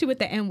especially with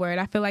the N word,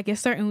 I feel like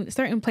it's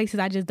certain places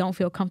I just don't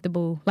feel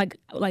comfortable like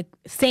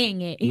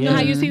saying it. You know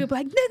how you see people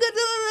like nigga,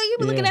 you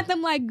be looking at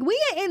them like we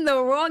are in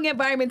the wrong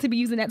environment to be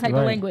using that type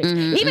of language.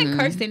 Even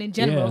cursing in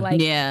general,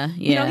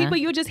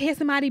 you just hear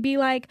somebody be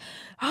like,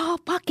 oh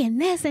fucking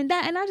this and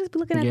that, and I just be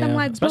looking at them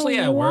like, especially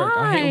at work.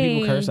 I hate when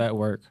people curse at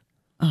work.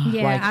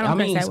 Yeah, I don't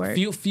curse at work.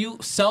 Few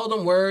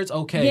seldom words,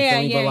 okay.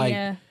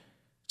 Yeah.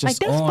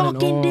 Just like this on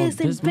fucking and on. this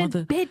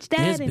and bitch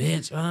that.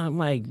 This bitch. I'm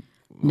like,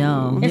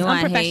 no. It's You know what I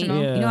hate? unprofessional.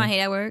 You know what I hate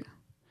at work?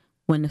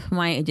 When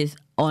somebody just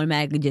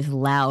automatically just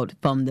loud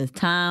from the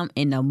time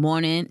in the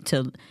morning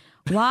to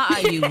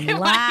why are you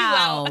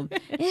loud?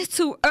 It's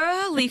too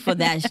early for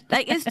that.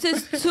 Like it's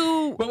just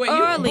too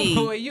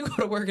early. You go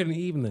to work in the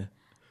evening.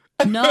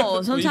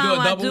 No, sometimes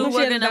I do double?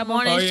 work in the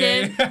morning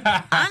shift.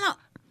 I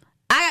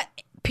got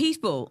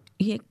peaceful.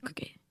 Yeah,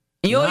 okay.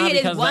 And you only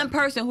hear this one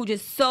person who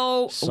just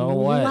so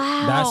what?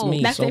 loud. That's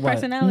me. That's so their what?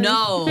 personality.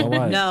 So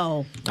what?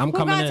 No. I'm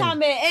coming in.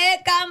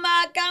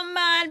 Come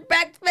on,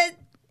 breakfast.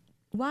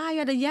 Why you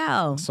gotta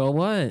yell? So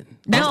what?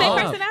 That's their Oh,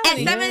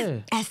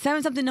 personality. At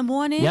 7 something in the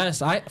morning?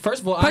 Yes,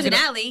 first of all,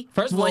 Personality.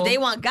 First of when all, they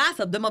want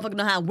gossip, them motherfuckers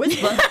know how to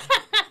whisper.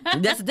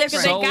 That's the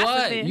difference. so they what?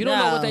 gossiping. You don't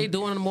know what No. they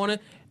doing in the morning.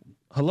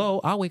 Hello,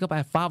 I wake up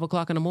at 5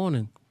 o'clock in the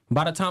morning.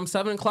 By the time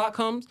 7 o'clock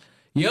comes,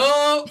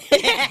 yo, you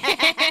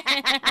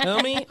know what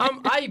I mean?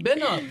 I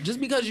been up. Just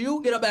because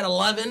you get up at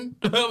 11,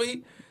 you know what I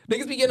mean?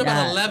 Niggas be getting up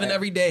at 11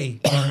 every day.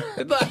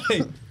 It's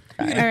like,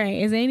 All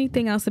right. Is there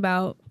anything else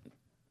about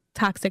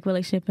toxic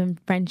relationship and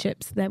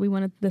friendships that we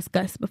want to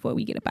discuss before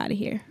we get up out of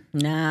here?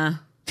 Nah.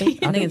 I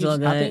think it's all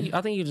good.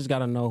 I think you just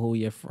gotta know who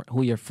your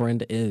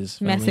friend is.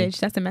 feel me? Message.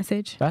 That's a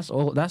message. That's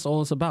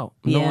all it's about.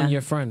 Yeah. Knowing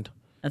your friend.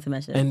 That's a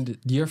message. And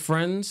your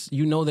friends,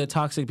 you know their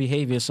toxic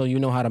behavior, so you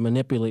know how to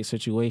manipulate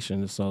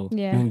situations, so you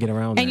can get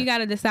around And that. you got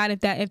to decide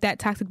if that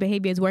toxic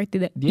behavior is worth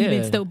it,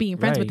 even still being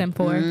friends with them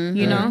for,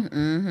 you know?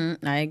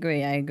 Mm-hmm. I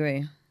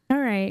agree. All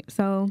right.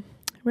 So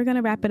we're going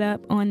to wrap it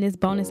up on this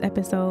bonus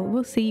episode.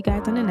 We'll see you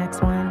guys on the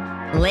next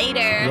one.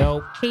 Later.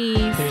 Yo,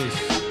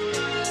 Peace.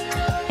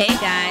 Hey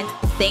guys,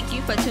 thank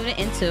you for tuning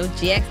into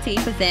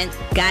GXT Presents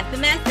Got the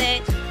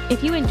Message.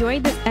 If you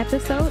enjoyed this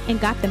episode and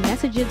got the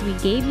messages we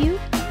gave you,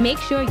 make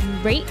sure you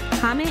rate,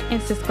 comment,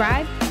 and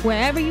subscribe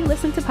wherever you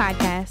listen to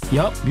podcasts.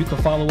 Yup, you can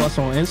follow us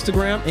on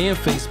Instagram and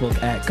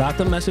Facebook at Got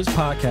the Message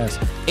Podcast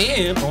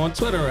and on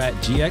Twitter at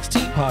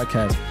GXT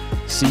Podcast.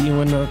 See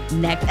you in the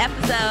Next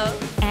episode.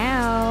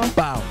 Ow.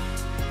 bow.